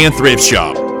Ministries and Thrift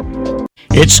Shop.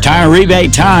 It's tire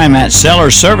rebate time at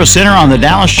Sellers Service Center on the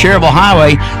Dallas-Cherryville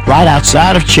Highway, right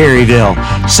outside of Cherryville.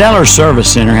 Sellers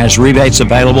Service Center has rebates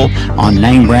available on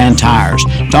name brand tires.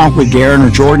 Talk with Garen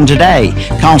or Jordan today.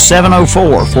 Call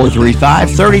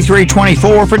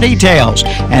 704-435-3324 for details.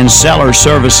 And Sellers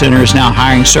Service Center is now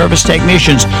hiring service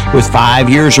technicians with 5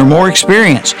 years or more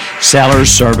experience. Sellers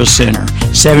Service Center,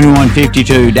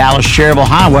 7152 Dallas-Cherryville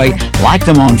Highway. Like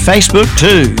them on Facebook,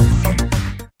 too.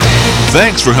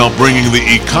 Thanks for help bringing the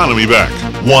economy back.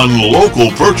 One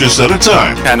local purchase at a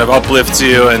time. Kind of uplifts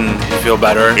you and you feel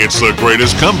better. It's the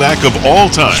greatest comeback of all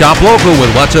time. Shop local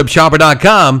with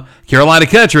What'sUpShopper.com, Carolina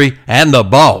Country, and The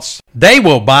Boss. They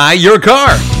will buy your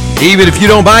car, even if you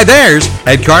don't buy theirs,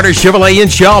 at Carter Chevrolet in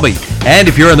Shelby. And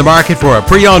if you're in the market for a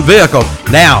pre-owned vehicle,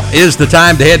 now is the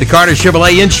time to head to Carter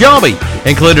Chevrolet in Shelby,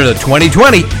 including a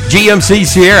 2020 GMC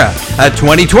Sierra, a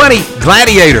 2020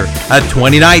 Gladiator, a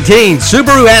 2019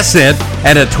 Subaru Ascent,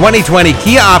 and a 2020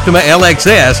 Kia Optima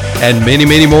LXS, and many,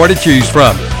 many more to choose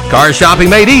from. Car shopping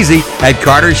made easy at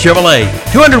Carter Chevrolet,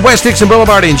 200 West Dixon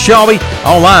Boulevard in Shelby,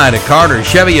 online at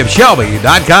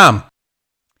carterchevyofshelby.com.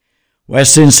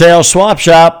 West End Sales Swap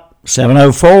Shop,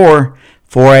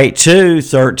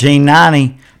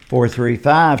 704-482-1390,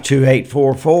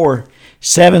 435-2844,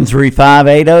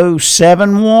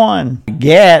 735-8071.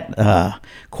 Get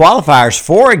qualifiers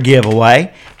for a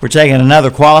giveaway. We're taking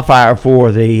another qualifier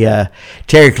for the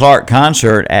Terry Clark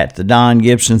concert at the Don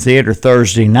Gibson Theater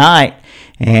Thursday night.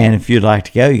 And if you'd like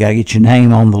to go, you got to get your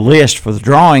name on the list for the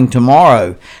drawing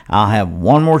tomorrow. I'll have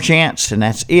one more chance, and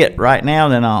that's it right now.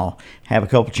 Then I'll have a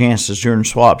couple chances during the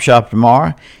swap shop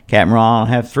tomorrow. Captain Ron will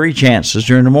have 3 chances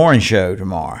during the morning show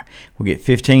tomorrow. We'll get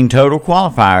 15 total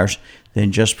qualifiers.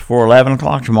 Then just before 11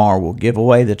 o'clock tomorrow, we'll give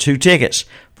away the 2 tickets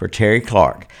for Terry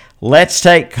Clark. Let's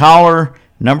take caller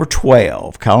number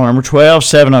 12. Caller number 12,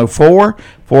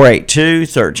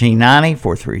 704-482-1390,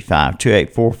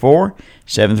 435-2844.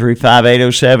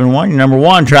 735-8071. Your number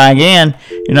 1, try again.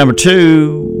 Your number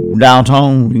 2, dial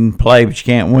tone. You can play, but you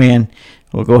can't win.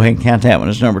 We'll go ahead and count that one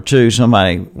as number 2.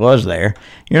 Somebody was there.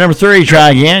 You're number 3. Try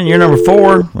again. You're number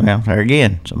 4. Well, there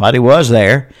again. Somebody was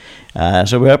there.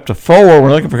 So we're up to 4. We're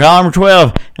looking for caller number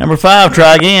 12. Number 5.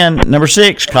 Try again. Number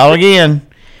 6. Call again.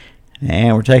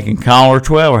 And we're taking caller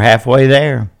 12. We're halfway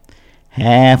there.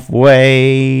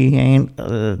 Halfway. Ain't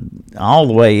all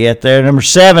the way yet there. Number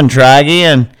 7. Try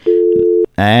again.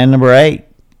 And number 8.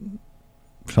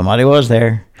 Somebody was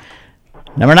there.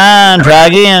 Number 9. Try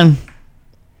again.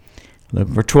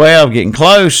 Looking for 12, getting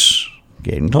close.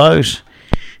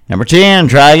 Number 10,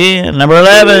 try again. Number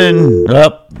 11,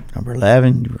 number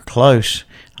 11, you were close.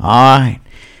 All right.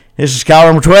 This is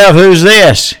caller number 12. Who's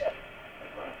this?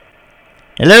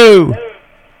 Hello.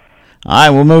 All right,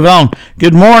 we'll move on.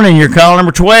 Good morning. You're caller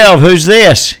number 12. Who's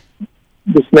this?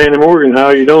 This is Danny Morgan. How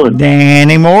are you doing?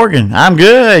 Danny Morgan. I'm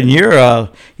good. You're a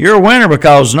winner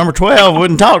because number 12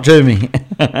 wouldn't talk to me.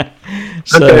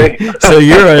 So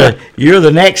you're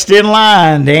the next in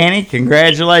line, Danny.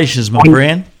 Congratulations, my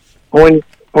friend. When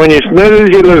you snooze,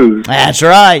 you lose. That's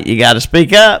right. You got to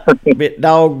speak up. Bit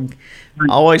dog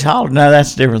always holler. No,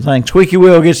 that's a different thing. Squeaky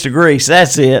wheel gets the grease.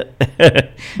 That's it.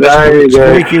 There you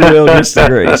go. Squeaky wheel gets the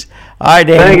grease. All right,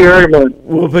 Danny. Thank you very much.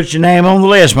 We'll put your name on the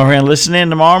list, my friend. Listen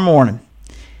in tomorrow morning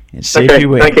and see if you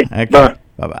win. Thank you. Okay. Bye.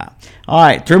 Bye-bye. All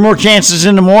right, 3 more chances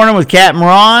in the morning with Captain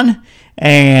Ron.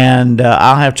 And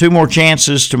I'll have 2 more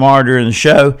chances tomorrow during the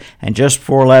show. And just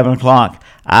before 11 o'clock,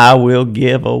 I will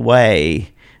give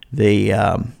away the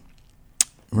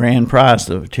grand prize,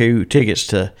 the 2 tickets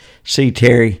to see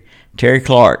Terry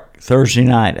Clark Thursday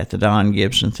night at the Don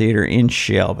Gibson Theater in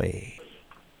Shelby.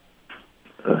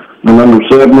 My number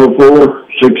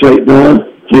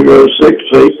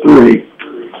 704-689-0683.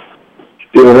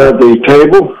 Still have the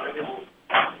table,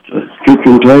 the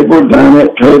kitchen table,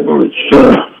 dinette table. It's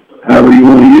however you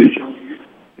want to use it.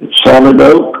 It's solid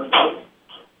oak.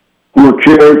 4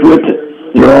 chairs with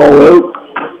it. They're all oak.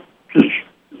 Just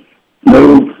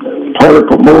no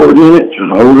particle board in it. It's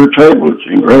an older table. It's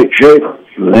in great shape.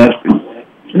 She was asking.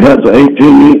 It has an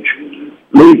 18-inch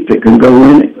leaf that can go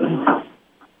in it.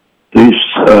 These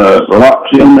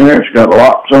locks in there. It's got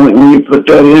locks on it. When you put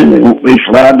that in, they won't be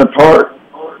sliding apart.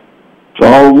 It's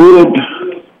all wood.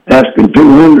 Asking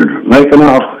 $200. Make an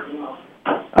offer.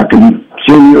 I can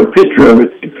send you a picture of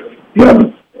it if you have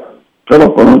a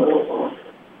telephone.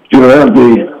 Still have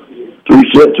the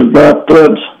 3 sets of golf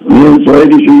clubs, men's,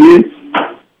 ladies, and youth.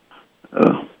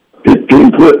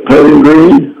 15-foot putting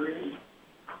green.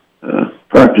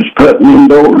 Practice putting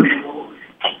indoors.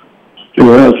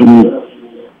 Still have some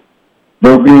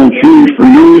broken shoes for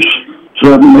use.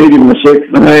 7 medium and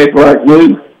 6.5 black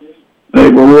blue.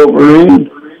 Naval Wolverine.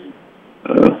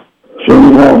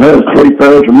 Son-in-law has 3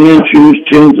 pairs of men's shoes,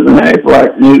 10.5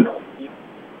 black new.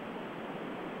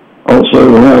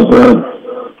 Also have a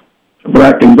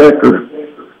Black & Decker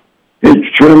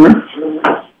hedge trimmer.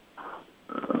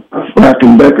 Black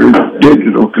 & Decker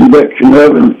digital convection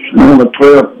oven. It's now a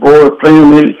 12-board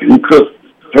pan in it. You can cook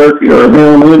turkey or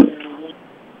ham in it.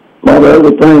 A lot of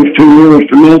other things too numerous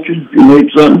to mention. If you need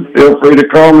something, feel free to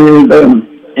call me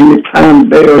any time,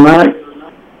 day or night.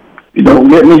 If you don't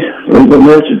get me, leave a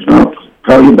message and I'll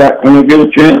call you back when I get a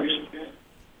chance.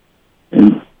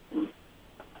 And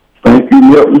thank you,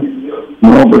 Milton,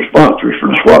 and all the sponsors for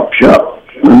the swap shop.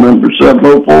 My number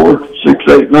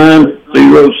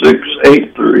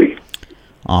 704-689-0683.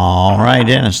 All right,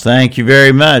 Dennis. Thank you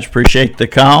very much. Appreciate the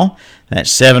call. That's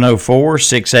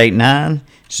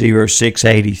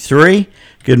 704-689-0683.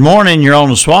 Good morning. You're on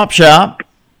the swap shop.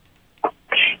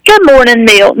 Good morning,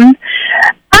 Milton.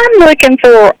 I'm looking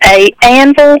for a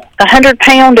anvil,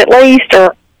 100-pound at least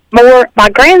or more. My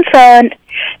 2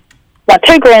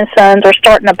 grandsons are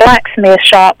starting a blacksmith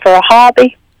shop for a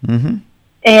hobby. Mm-hmm.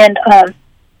 And if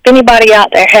anybody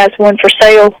out there has one for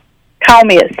sale, call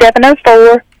me at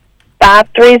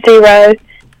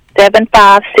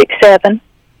 704-530-7567.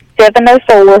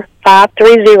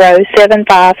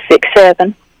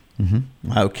 704-530-7567. Mm-hmm.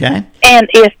 Okay. And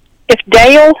if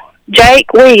Dale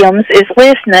Jake Williams is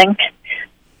listening,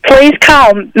 please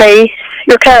call me,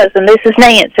 your cousin. This is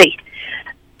Nancy.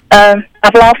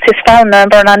 I've lost his phone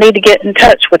number, and I need to get in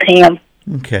touch with him.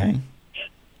 Okay.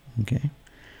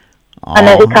 I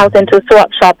know he calls into the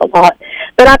swap shop a lot.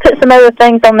 But I put some other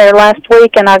things on there last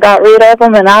week, and I got rid of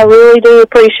them, and I really do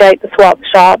appreciate the swap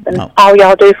shop and all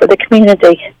y'all do for the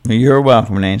community. You're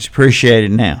welcome, Nancy. Appreciate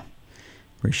it now.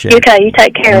 Appreciate it. Okay, you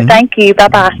take care. Mm-hmm. Thank you.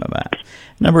 Bye-bye. Bye-bye.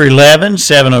 Number 11,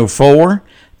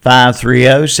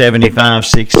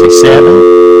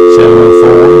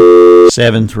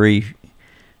 704-530-7567.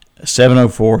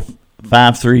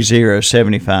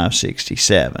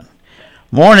 704-530-7567.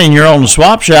 Morning, you're on the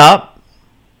swap shop.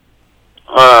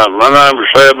 My number is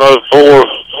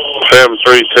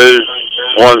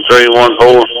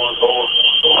 704-732-1314.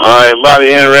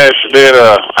 Anybody interested in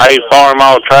a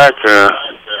FARMALL tractor?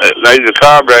 It needs a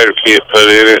carburetor kit put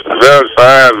in it. It runs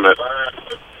fine, but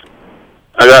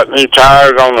I got new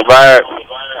tires on the back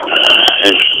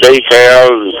and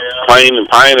decals and cleaned and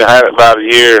painted. I had it about a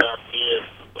year.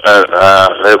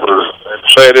 It was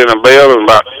set in a building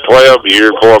about 12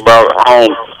 years before I brought it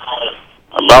home.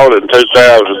 I bought it in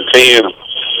 2010.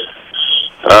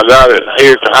 I got it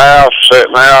here at the house,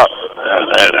 sitting out.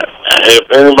 And if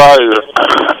anybody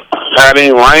had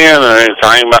any land or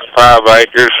anything, about 5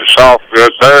 acres of soft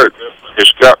good dirt,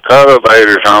 it's got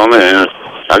cultivators on it. And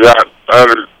I got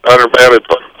underbelly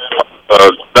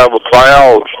double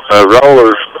plows,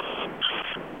 rollers.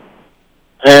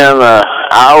 And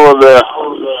I would,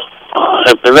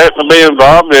 if they let me be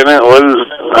involved in it,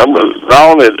 I would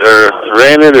own it or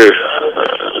rent it or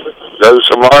do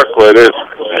some work with it.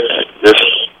 Just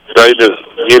try to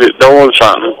get it doing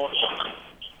something.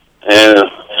 And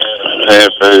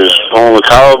if they want to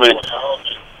call me,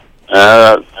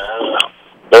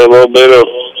 do a little bit of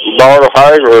barter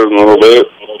haggling a little bit.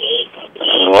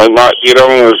 We might get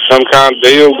on some kind of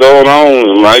deal going on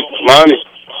and make money,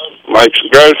 make some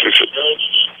groceries.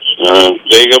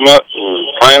 Dig them up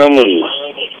and plant them and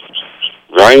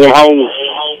bring them home.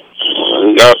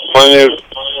 We got plenty of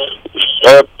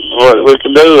stuff we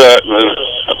can do that,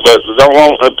 but don't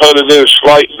want to put it in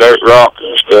slate dirt, rock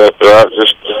and stuff.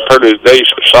 Just pretty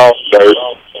decent soft dirt,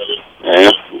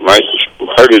 and make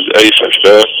pretty decent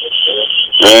stuff.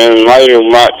 And later we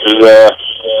might,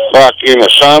 like in the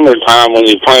summertime when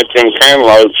you plant them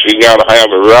cantaloupes, you got to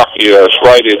have a rocky,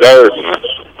 slaty dirt. And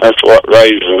that's what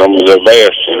raises them the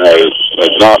best,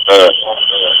 It's not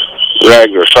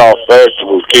regular soft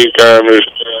vegetables, cucumbers,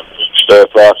 stuff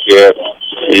like that.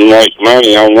 You make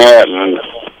money on that, and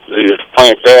you just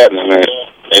plant that, and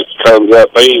it comes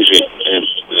up easy. And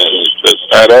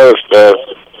that other stuff,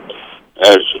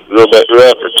 that's a little bit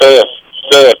rough or tough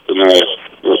stuff.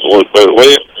 But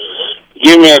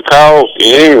give me a call if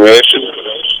you're interested.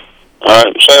 All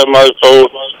right,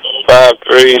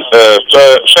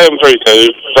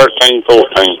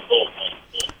 732-1314.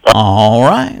 All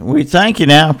right. We thank you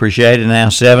now. Appreciate it now.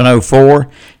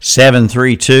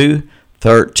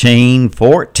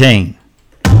 704-732-1314.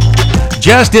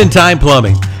 Just in Time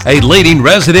Plumbing, a leading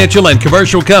residential and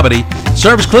commercial company,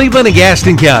 serves Cleveland and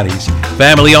Gaston counties.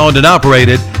 Family owned and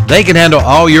operated, they can handle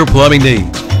all your plumbing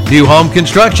needs. New home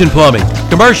construction plumbing,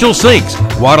 commercial sinks,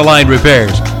 water line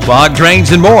repairs, clogged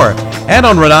drains, and more. And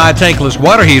on Renai tankless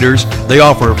water heaters, they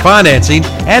offer financing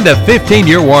and a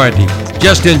 15-year warranty.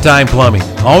 Just in Time Plumbing,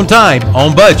 on time,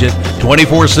 on budget,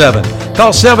 24/7.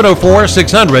 Call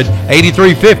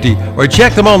 704-600-8350 or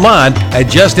check them online at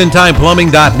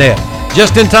justintimeplumbing.net.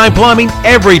 Just in Time Plumbing,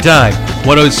 every time.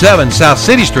 107 South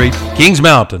City Street, Kings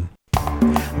Mountain.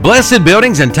 Blessed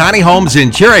Buildings and Tiny Homes in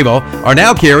Cherryville are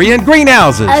now carrying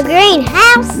greenhouses. A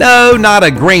greenhouse? No, not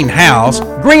a greenhouse.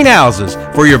 Greenhouses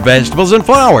for your vegetables and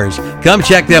flowers. Come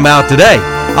check them out today.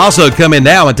 Also, come in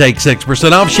now and take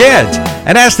 6% off sheds.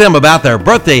 And ask them about their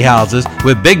birthday houses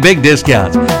with big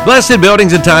discounts. Blessed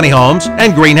Buildings and Tiny Homes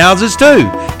and greenhouses too.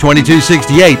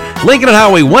 2268 Lincoln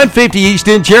Highway 150 East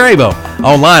in Cherryville.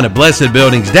 Online at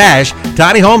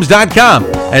blessedbuildings-tinyhomes.com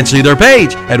and see their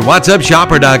page at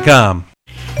whatsupshopper.com.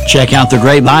 Check out the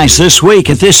great buys this week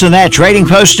at This and That Trading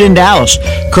Post in Dallas.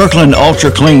 Kirkland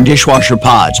Ultra Clean Dishwasher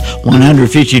Pods,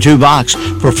 152 box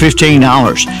for $15.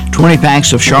 20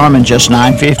 packs of Charmin, just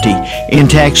 $9.50.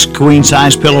 Intex Queen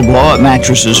Size Pillow Blow-Up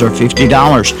Mattresses are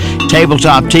 $50.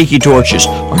 Tabletop Tiki Torches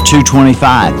are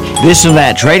 $2.25. This and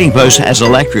That Trading Post has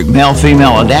electric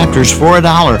male-female adapters for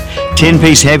 $1.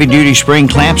 10-piece heavy-duty spring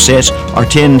clamp sets are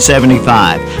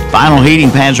 $10.75. Vinyl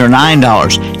heating pads are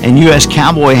 $9, and U.S.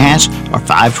 cowboy hats are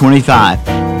 $5.25.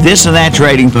 This and That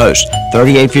Trading Post,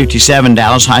 3857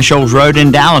 Dallas High Shoals Road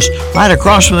in Dallas, right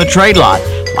across from the trade lot.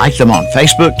 Like them on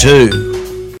Facebook, too.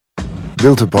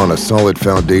 Built upon a solid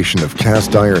foundation of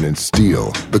cast iron and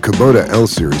steel, the Kubota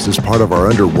L-Series is part of our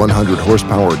under 100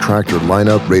 horsepower tractor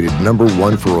lineup rated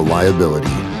 #1 for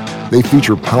reliability. They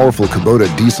feature powerful Kubota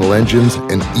diesel engines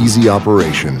and easy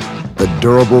operation. The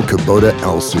durable Kubota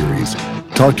L-Series.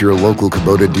 Talk to your local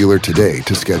Kubota dealer today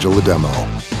to schedule a demo.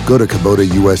 Go to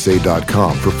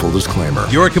KubotaUSA.com for full disclaimer.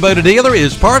 Your Kubota dealer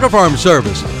is Parker Farm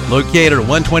Service, located at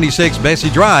 126 Bessie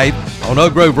Drive on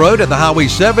Oak Grove Road at the Highway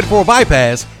 74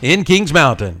 bypass in Kings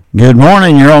Mountain. Good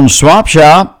morning. You're on Swap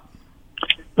Shop.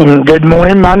 Good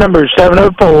morning. My number is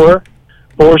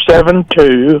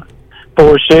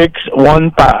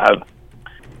 704-472-4615.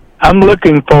 I'm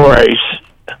looking for a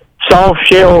soft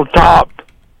shell top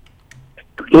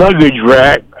luggage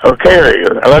rack or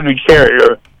carrier, a luggage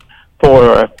carrier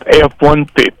for a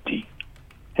F-150.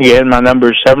 Again, my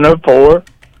number is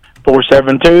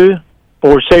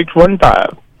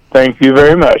 704-472-4615. Thank you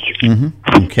very much.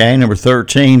 Okay, number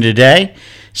 13 today,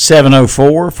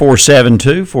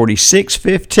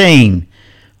 704-472-4615.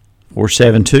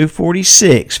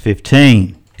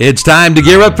 472-4615. It's time to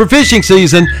gear up for fishing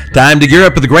season. Time to gear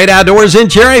up with the great outdoors in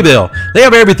Cherryville. They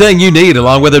have everything you need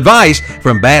along with advice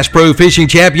from Bass Pro Fishing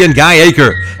Champion Guy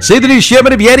ACRE. See the new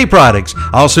shipment of Yeti products,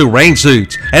 also rain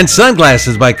suits and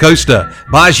sunglasses by Costa,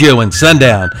 Baggio, and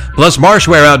Sundown, plus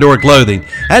Marshwear outdoor clothing.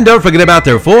 And don't forget about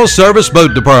their full service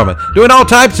boat department, doing all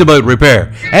types of boat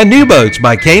repair. And new boats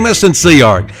by Camus and Sea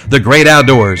Arc. The great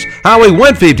outdoors. Highway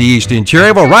 150 East in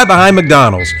Cherryville, right behind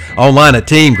McDonald's. Online at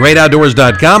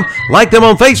teamgreatoutdoors.com. Like them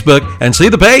on Facebook and see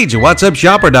the page at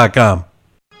whatsupshopper.com.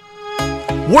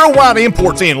 Worldwide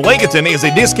Imports in Lincoln is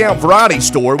a discount variety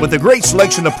store with a great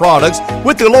selection of products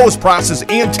with the lowest prices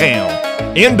in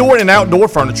town. Indoor and outdoor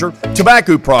furniture,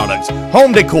 tobacco products,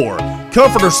 home decor,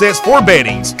 comforter sets for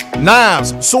beddings,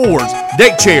 knives, swords,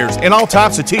 deck chairs, and all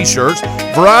types of t-shirts,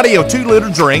 variety of 2-liter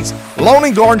drinks, lawn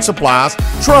and garden supplies,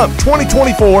 Trump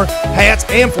 2024 hats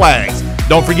and flags.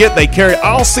 Don't forget they carry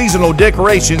all seasonal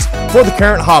decorations for the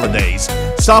current holidays.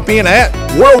 Stop in at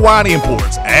Worldwide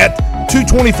Imports at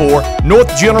 224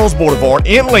 North Generals Boulevard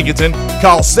in Lincoln.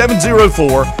 Call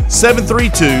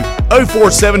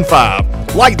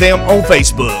 704-732-0475. Like them on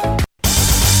Facebook.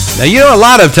 Now, you know, a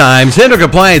lot of times, Hendrick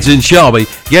Appliance in Shelby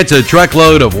gets a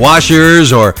truckload of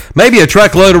washers or maybe a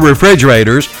truckload of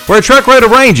refrigerators or a truckload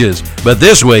of ranges. But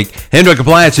this week, Hendrick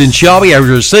Appliance in Shelby has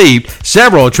received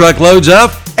several truckloads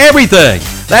of everything.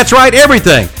 That's right,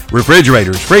 everything.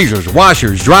 Refrigerators, freezers,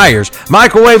 washers, dryers,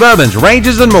 microwave ovens,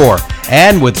 ranges, and more.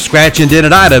 And with scratch and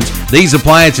dented items, these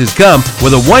appliances come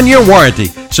with a 1-year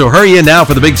warranty. So hurry in now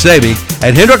for the big savings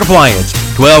at Hendrick Appliance,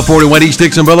 1241 East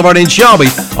Dixon Boulevard in Shelby.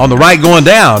 On the right going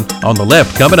down, on the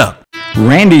left coming up.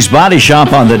 Randy's Body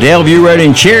Shop on the Delview Road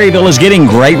in Cherryville is getting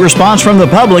great response from the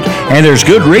public, and there's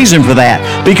good reason for that,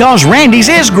 because Randy's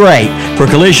is great. For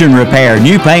collision repair,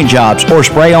 new paint jobs, or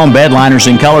spray-on bed liners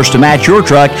and colors to match your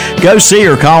truck, go see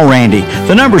or call Randy.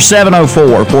 The number's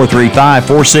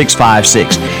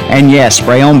 704-435-4656. And yes,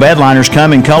 spray-on bed liners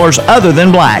come in colors other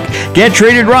than black. Get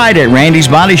treated right at Randy's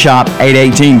Body Shop,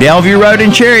 818 Delview Road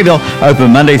in Cherryville,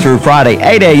 open Monday through Friday,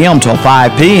 8 a.m. till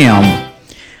 5 p.m.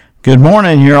 Good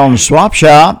morning here on the Swap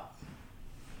Shop.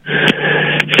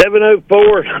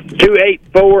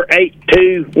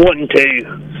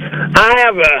 704-284-8212. I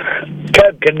have a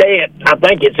Cub Cadet. I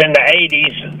think it's in the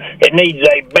 80s. It needs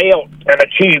a belt and a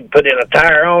tube put in a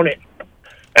tire on it.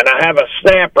 And I have a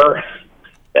Snapper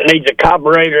that needs a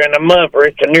carburetor and a muffler.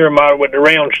 It's a newer model with the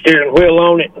round steering wheel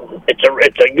on it. It's a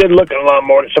good-looking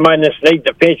lawnmower. Somebody just needs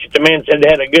to pinch it. The man said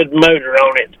it had a good motor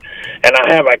on it. And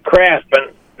I have a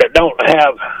Craftsman that don't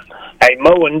have a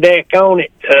mowing deck on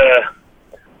it.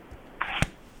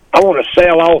 I want to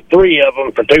sell all three of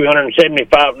them for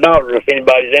 $275 if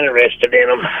anybody's interested in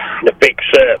them to fix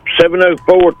up.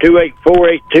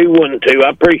 704-284-8212. I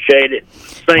appreciate it.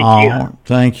 Thank you.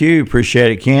 Thank you.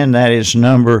 Appreciate it, Ken. That is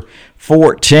number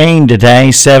 14 today,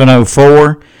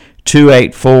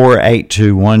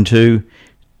 704-284-8212.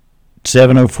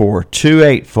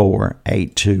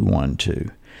 704-284-8212.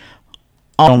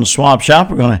 On the Swap Shop,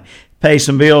 we're going to pay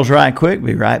some bills right quick.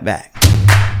 Be right back.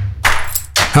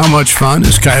 How much fun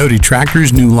is Coyote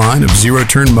Tractor's new line of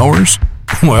zero-turn mowers?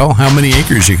 Well, how many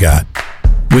acres you got?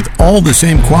 With all the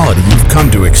same quality you've come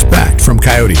to expect from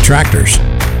Coyote Tractors,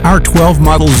 our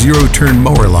 12-model zero-turn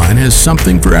mower line has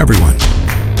something for everyone.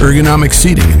 Ergonomic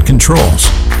seating and controls,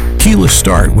 keyless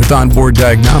start with onboard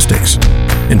diagnostics,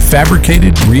 and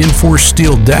fabricated reinforced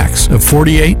steel decks of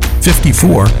 48,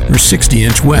 54, or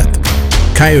 60-inch width.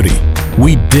 Coyote,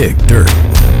 we dig dirt.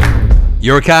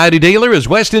 Your Coyote dealer is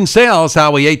Weston Sales,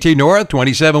 Highway 18 North,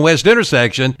 27 West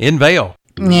intersection in Vale.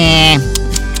 Nah.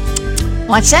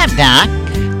 What's up, Doc?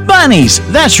 Bunnies!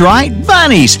 That's right,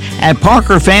 bunnies! At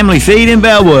Parker Family Feed in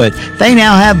Bellwood. They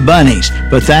now have bunnies,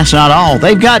 but that's not all.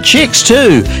 They've got chicks,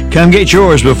 too. Come get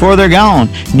yours before they're gone.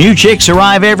 New chicks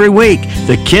arrive every week.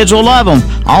 The kids will love them.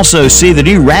 Also, see the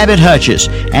new rabbit hutches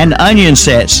and onion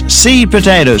sets, seed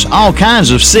potatoes, all kinds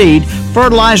of seed,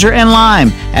 fertilizer, and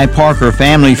lime at Parker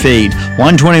Family Feed,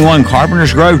 121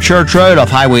 Carpenters Grove Church Road off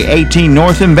Highway 18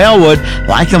 North in Bellwood.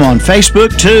 Like them on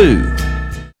Facebook, too.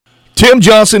 Tim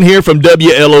Johnson here from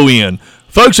WLON.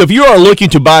 Folks, if you are looking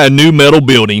to buy a new metal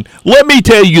building, let me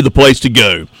tell you the place to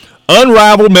go.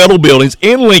 Unrivaled Metal Buildings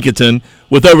in Lincoln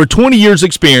With over 20 years'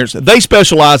 experience, they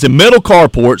specialize in metal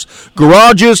carports,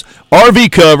 garages,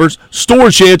 RV covers,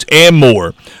 storage sheds, and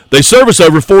more. They service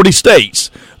over 40 states.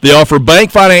 They offer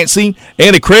bank financing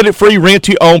and a credit-free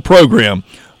rent-to-own program.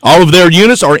 All of their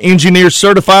units are engineered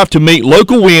certified to meet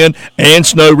local wind and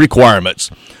snow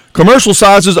requirements. Commercial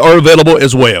sizes are available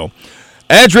as well.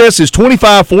 Address is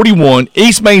 2541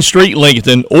 East Main Street,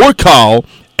 Lincoln, or call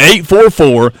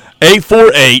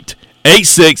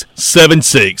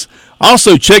 844-848-8676.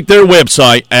 Also, check their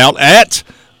website out at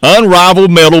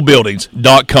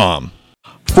unrivalmetalbuildings.com.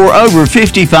 For over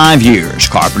 55 years,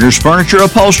 Carpenter's Furniture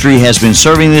Upholstery has been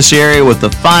serving this area with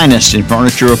the finest in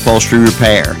furniture upholstery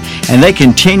repair, and they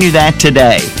continue that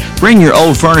today. Bring your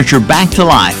old furniture back to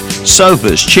life.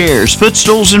 Sofas, chairs,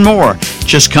 footstools, and more.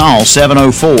 Just call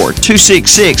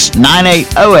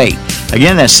 704-266-9808.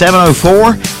 Again, that's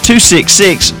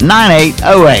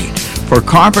 704-266-9808. For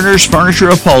Carpenter's Furniture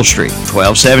Upholstery,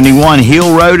 1271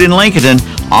 Hill Road in Lincoln,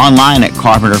 online at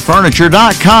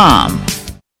carpenterfurniture.com.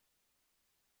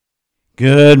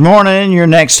 Good morning. You're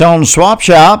next on Swap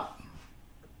Shop.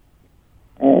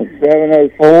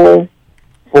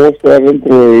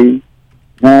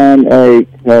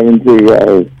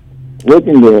 704-473-9870.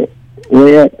 Looking to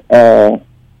rent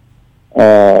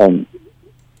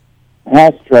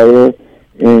house trailer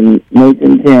in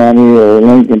Lincoln County or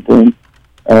Lincoln,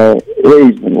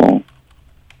 reasonable.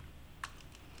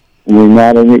 I mean,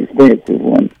 not an expensive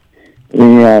one.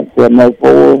 We have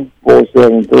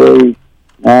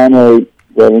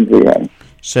 704-473-9870.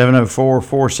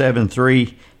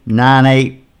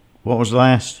 704-473-98. What was the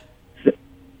last?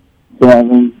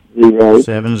 70.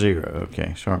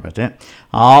 Okay, sorry about that.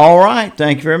 All right,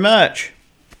 thank you very much.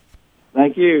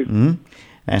 Thank you. Mm-hmm.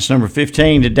 That's number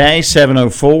 15 today,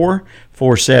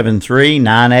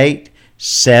 704-473-9870.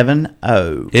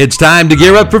 It's time to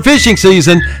gear up for fishing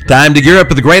season. Time to gear up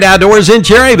with the great outdoors in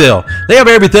Cherryville. They have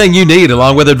everything you need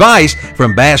along with advice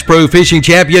from Bass Pro Fishing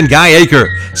Champion Guy ACRE.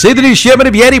 See the new shipment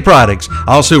of Yeti products,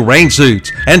 also rain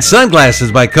suits and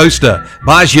sunglasses by Costa,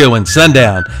 Baggio, and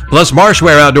Sundown, plus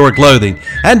Marshwear outdoor clothing.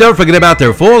 And don't forget about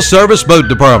their full-service boat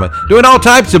department, doing all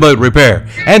types of boat repair.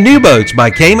 And new boats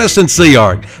by Camus and Sea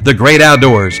Arc. The great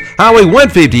outdoors. Highway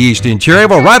 150 East in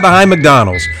Cherryville, right behind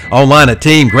McDonald's. Online at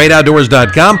TeamGreatOutdoors.com.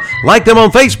 Like them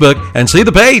on Facebook and see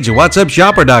the page at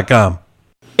WhatsAppShopper.com.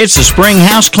 It's the Spring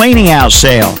House Cleaning Out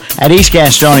Sale at East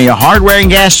Gastonia Hardware in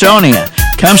Gastonia.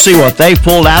 Come see what they've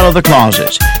pulled out of the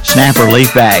closets. Snapper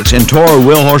leaf bags and Toro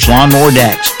Wheelhorse lawnmower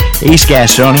decks. East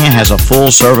Gastonia has a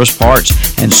full-service parts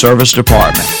and service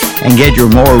department. And get your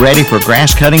mower ready for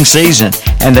grass cutting season.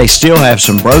 And they still have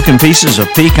some broken pieces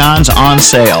of pecans on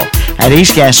sale at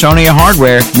East Gastonia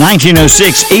Hardware,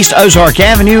 1906 East Ozark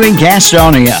Avenue in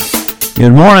Gastonia.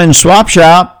 Good morning, Swap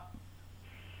Shop.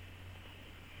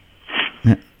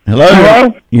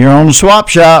 Hello? You're on the Swap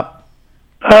Shop.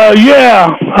 Yeah.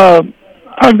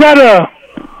 I've got a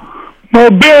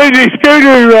mobility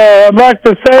scooter I'd like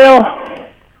to sell,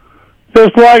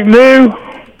 just like new.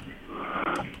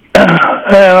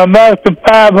 And I'm at the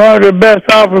 500 best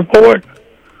offer for it.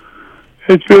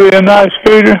 It's really a nice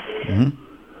scooter. Mm-hmm.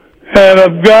 And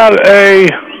I've got a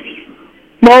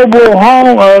mobile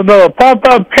home, a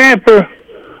pop-up camper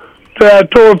that I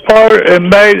tore apart and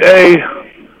made a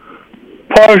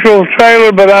partial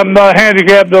trailer, but I'm not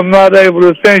handicapped. I'm not able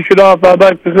to finish it off. I'd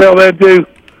like to sell that too,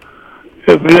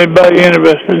 if there's anybody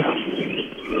interested.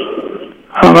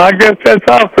 I guess that's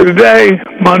all for today.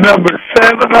 My number is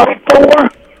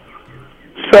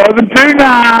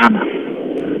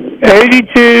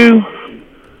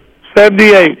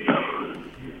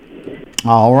 704-729-8278.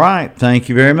 All right. Thank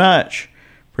you very much.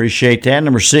 Appreciate that.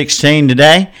 Number 16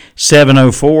 today,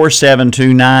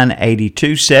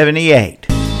 704-729-8278.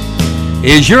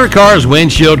 Is your car's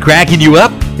windshield cracking you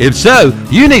up? If so,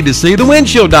 you need to see the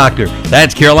windshield doctor.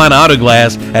 That's Carolina Auto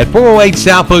Glass at 408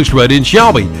 South Post Road in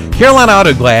Shelby. Carolina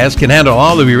Auto Glass can handle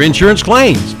all of your insurance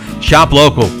claims. Shop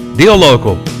local. Deal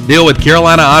with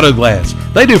Carolina Auto Glass.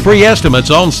 They do free estimates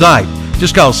on site.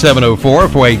 Just call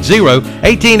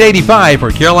 704-480-1885 for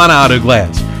Carolina Auto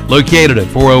Glass. Located at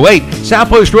 408 South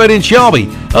Post Road in Shelby.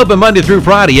 Open Monday through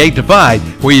Friday, 8 to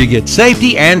 5, where you get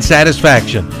safety and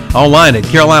satisfaction. Online at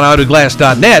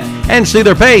CarolinaAutoglass.net and see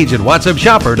their page at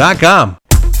WhatsAppShopper.com.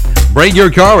 Bring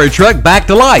your car or truck back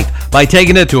to life. by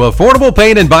taking it to Affordable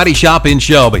Paint and Body Shop in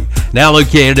Shelby, now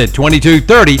located at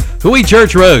 2230 Huey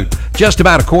Church Road, just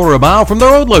about a quarter of a mile from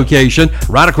their old location,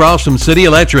 right across from City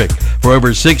Electric. For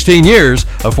over 16 years,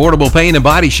 Affordable Paint and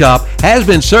Body Shop has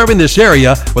been serving this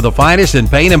area with the finest in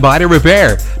paint and body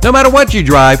repair. No matter what you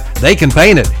drive, they can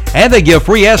paint it, and they give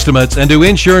free estimates and do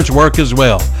insurance work as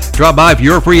well. Drop by for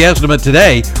your free estimate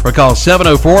today or call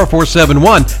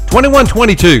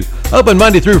 704-471-2122. Open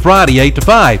Monday through Friday, 8 to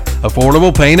 5.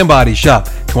 Affordable Paint and Body Shop,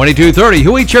 2230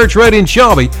 Huey Church Road in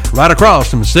Shelby, right across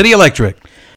from City Electric.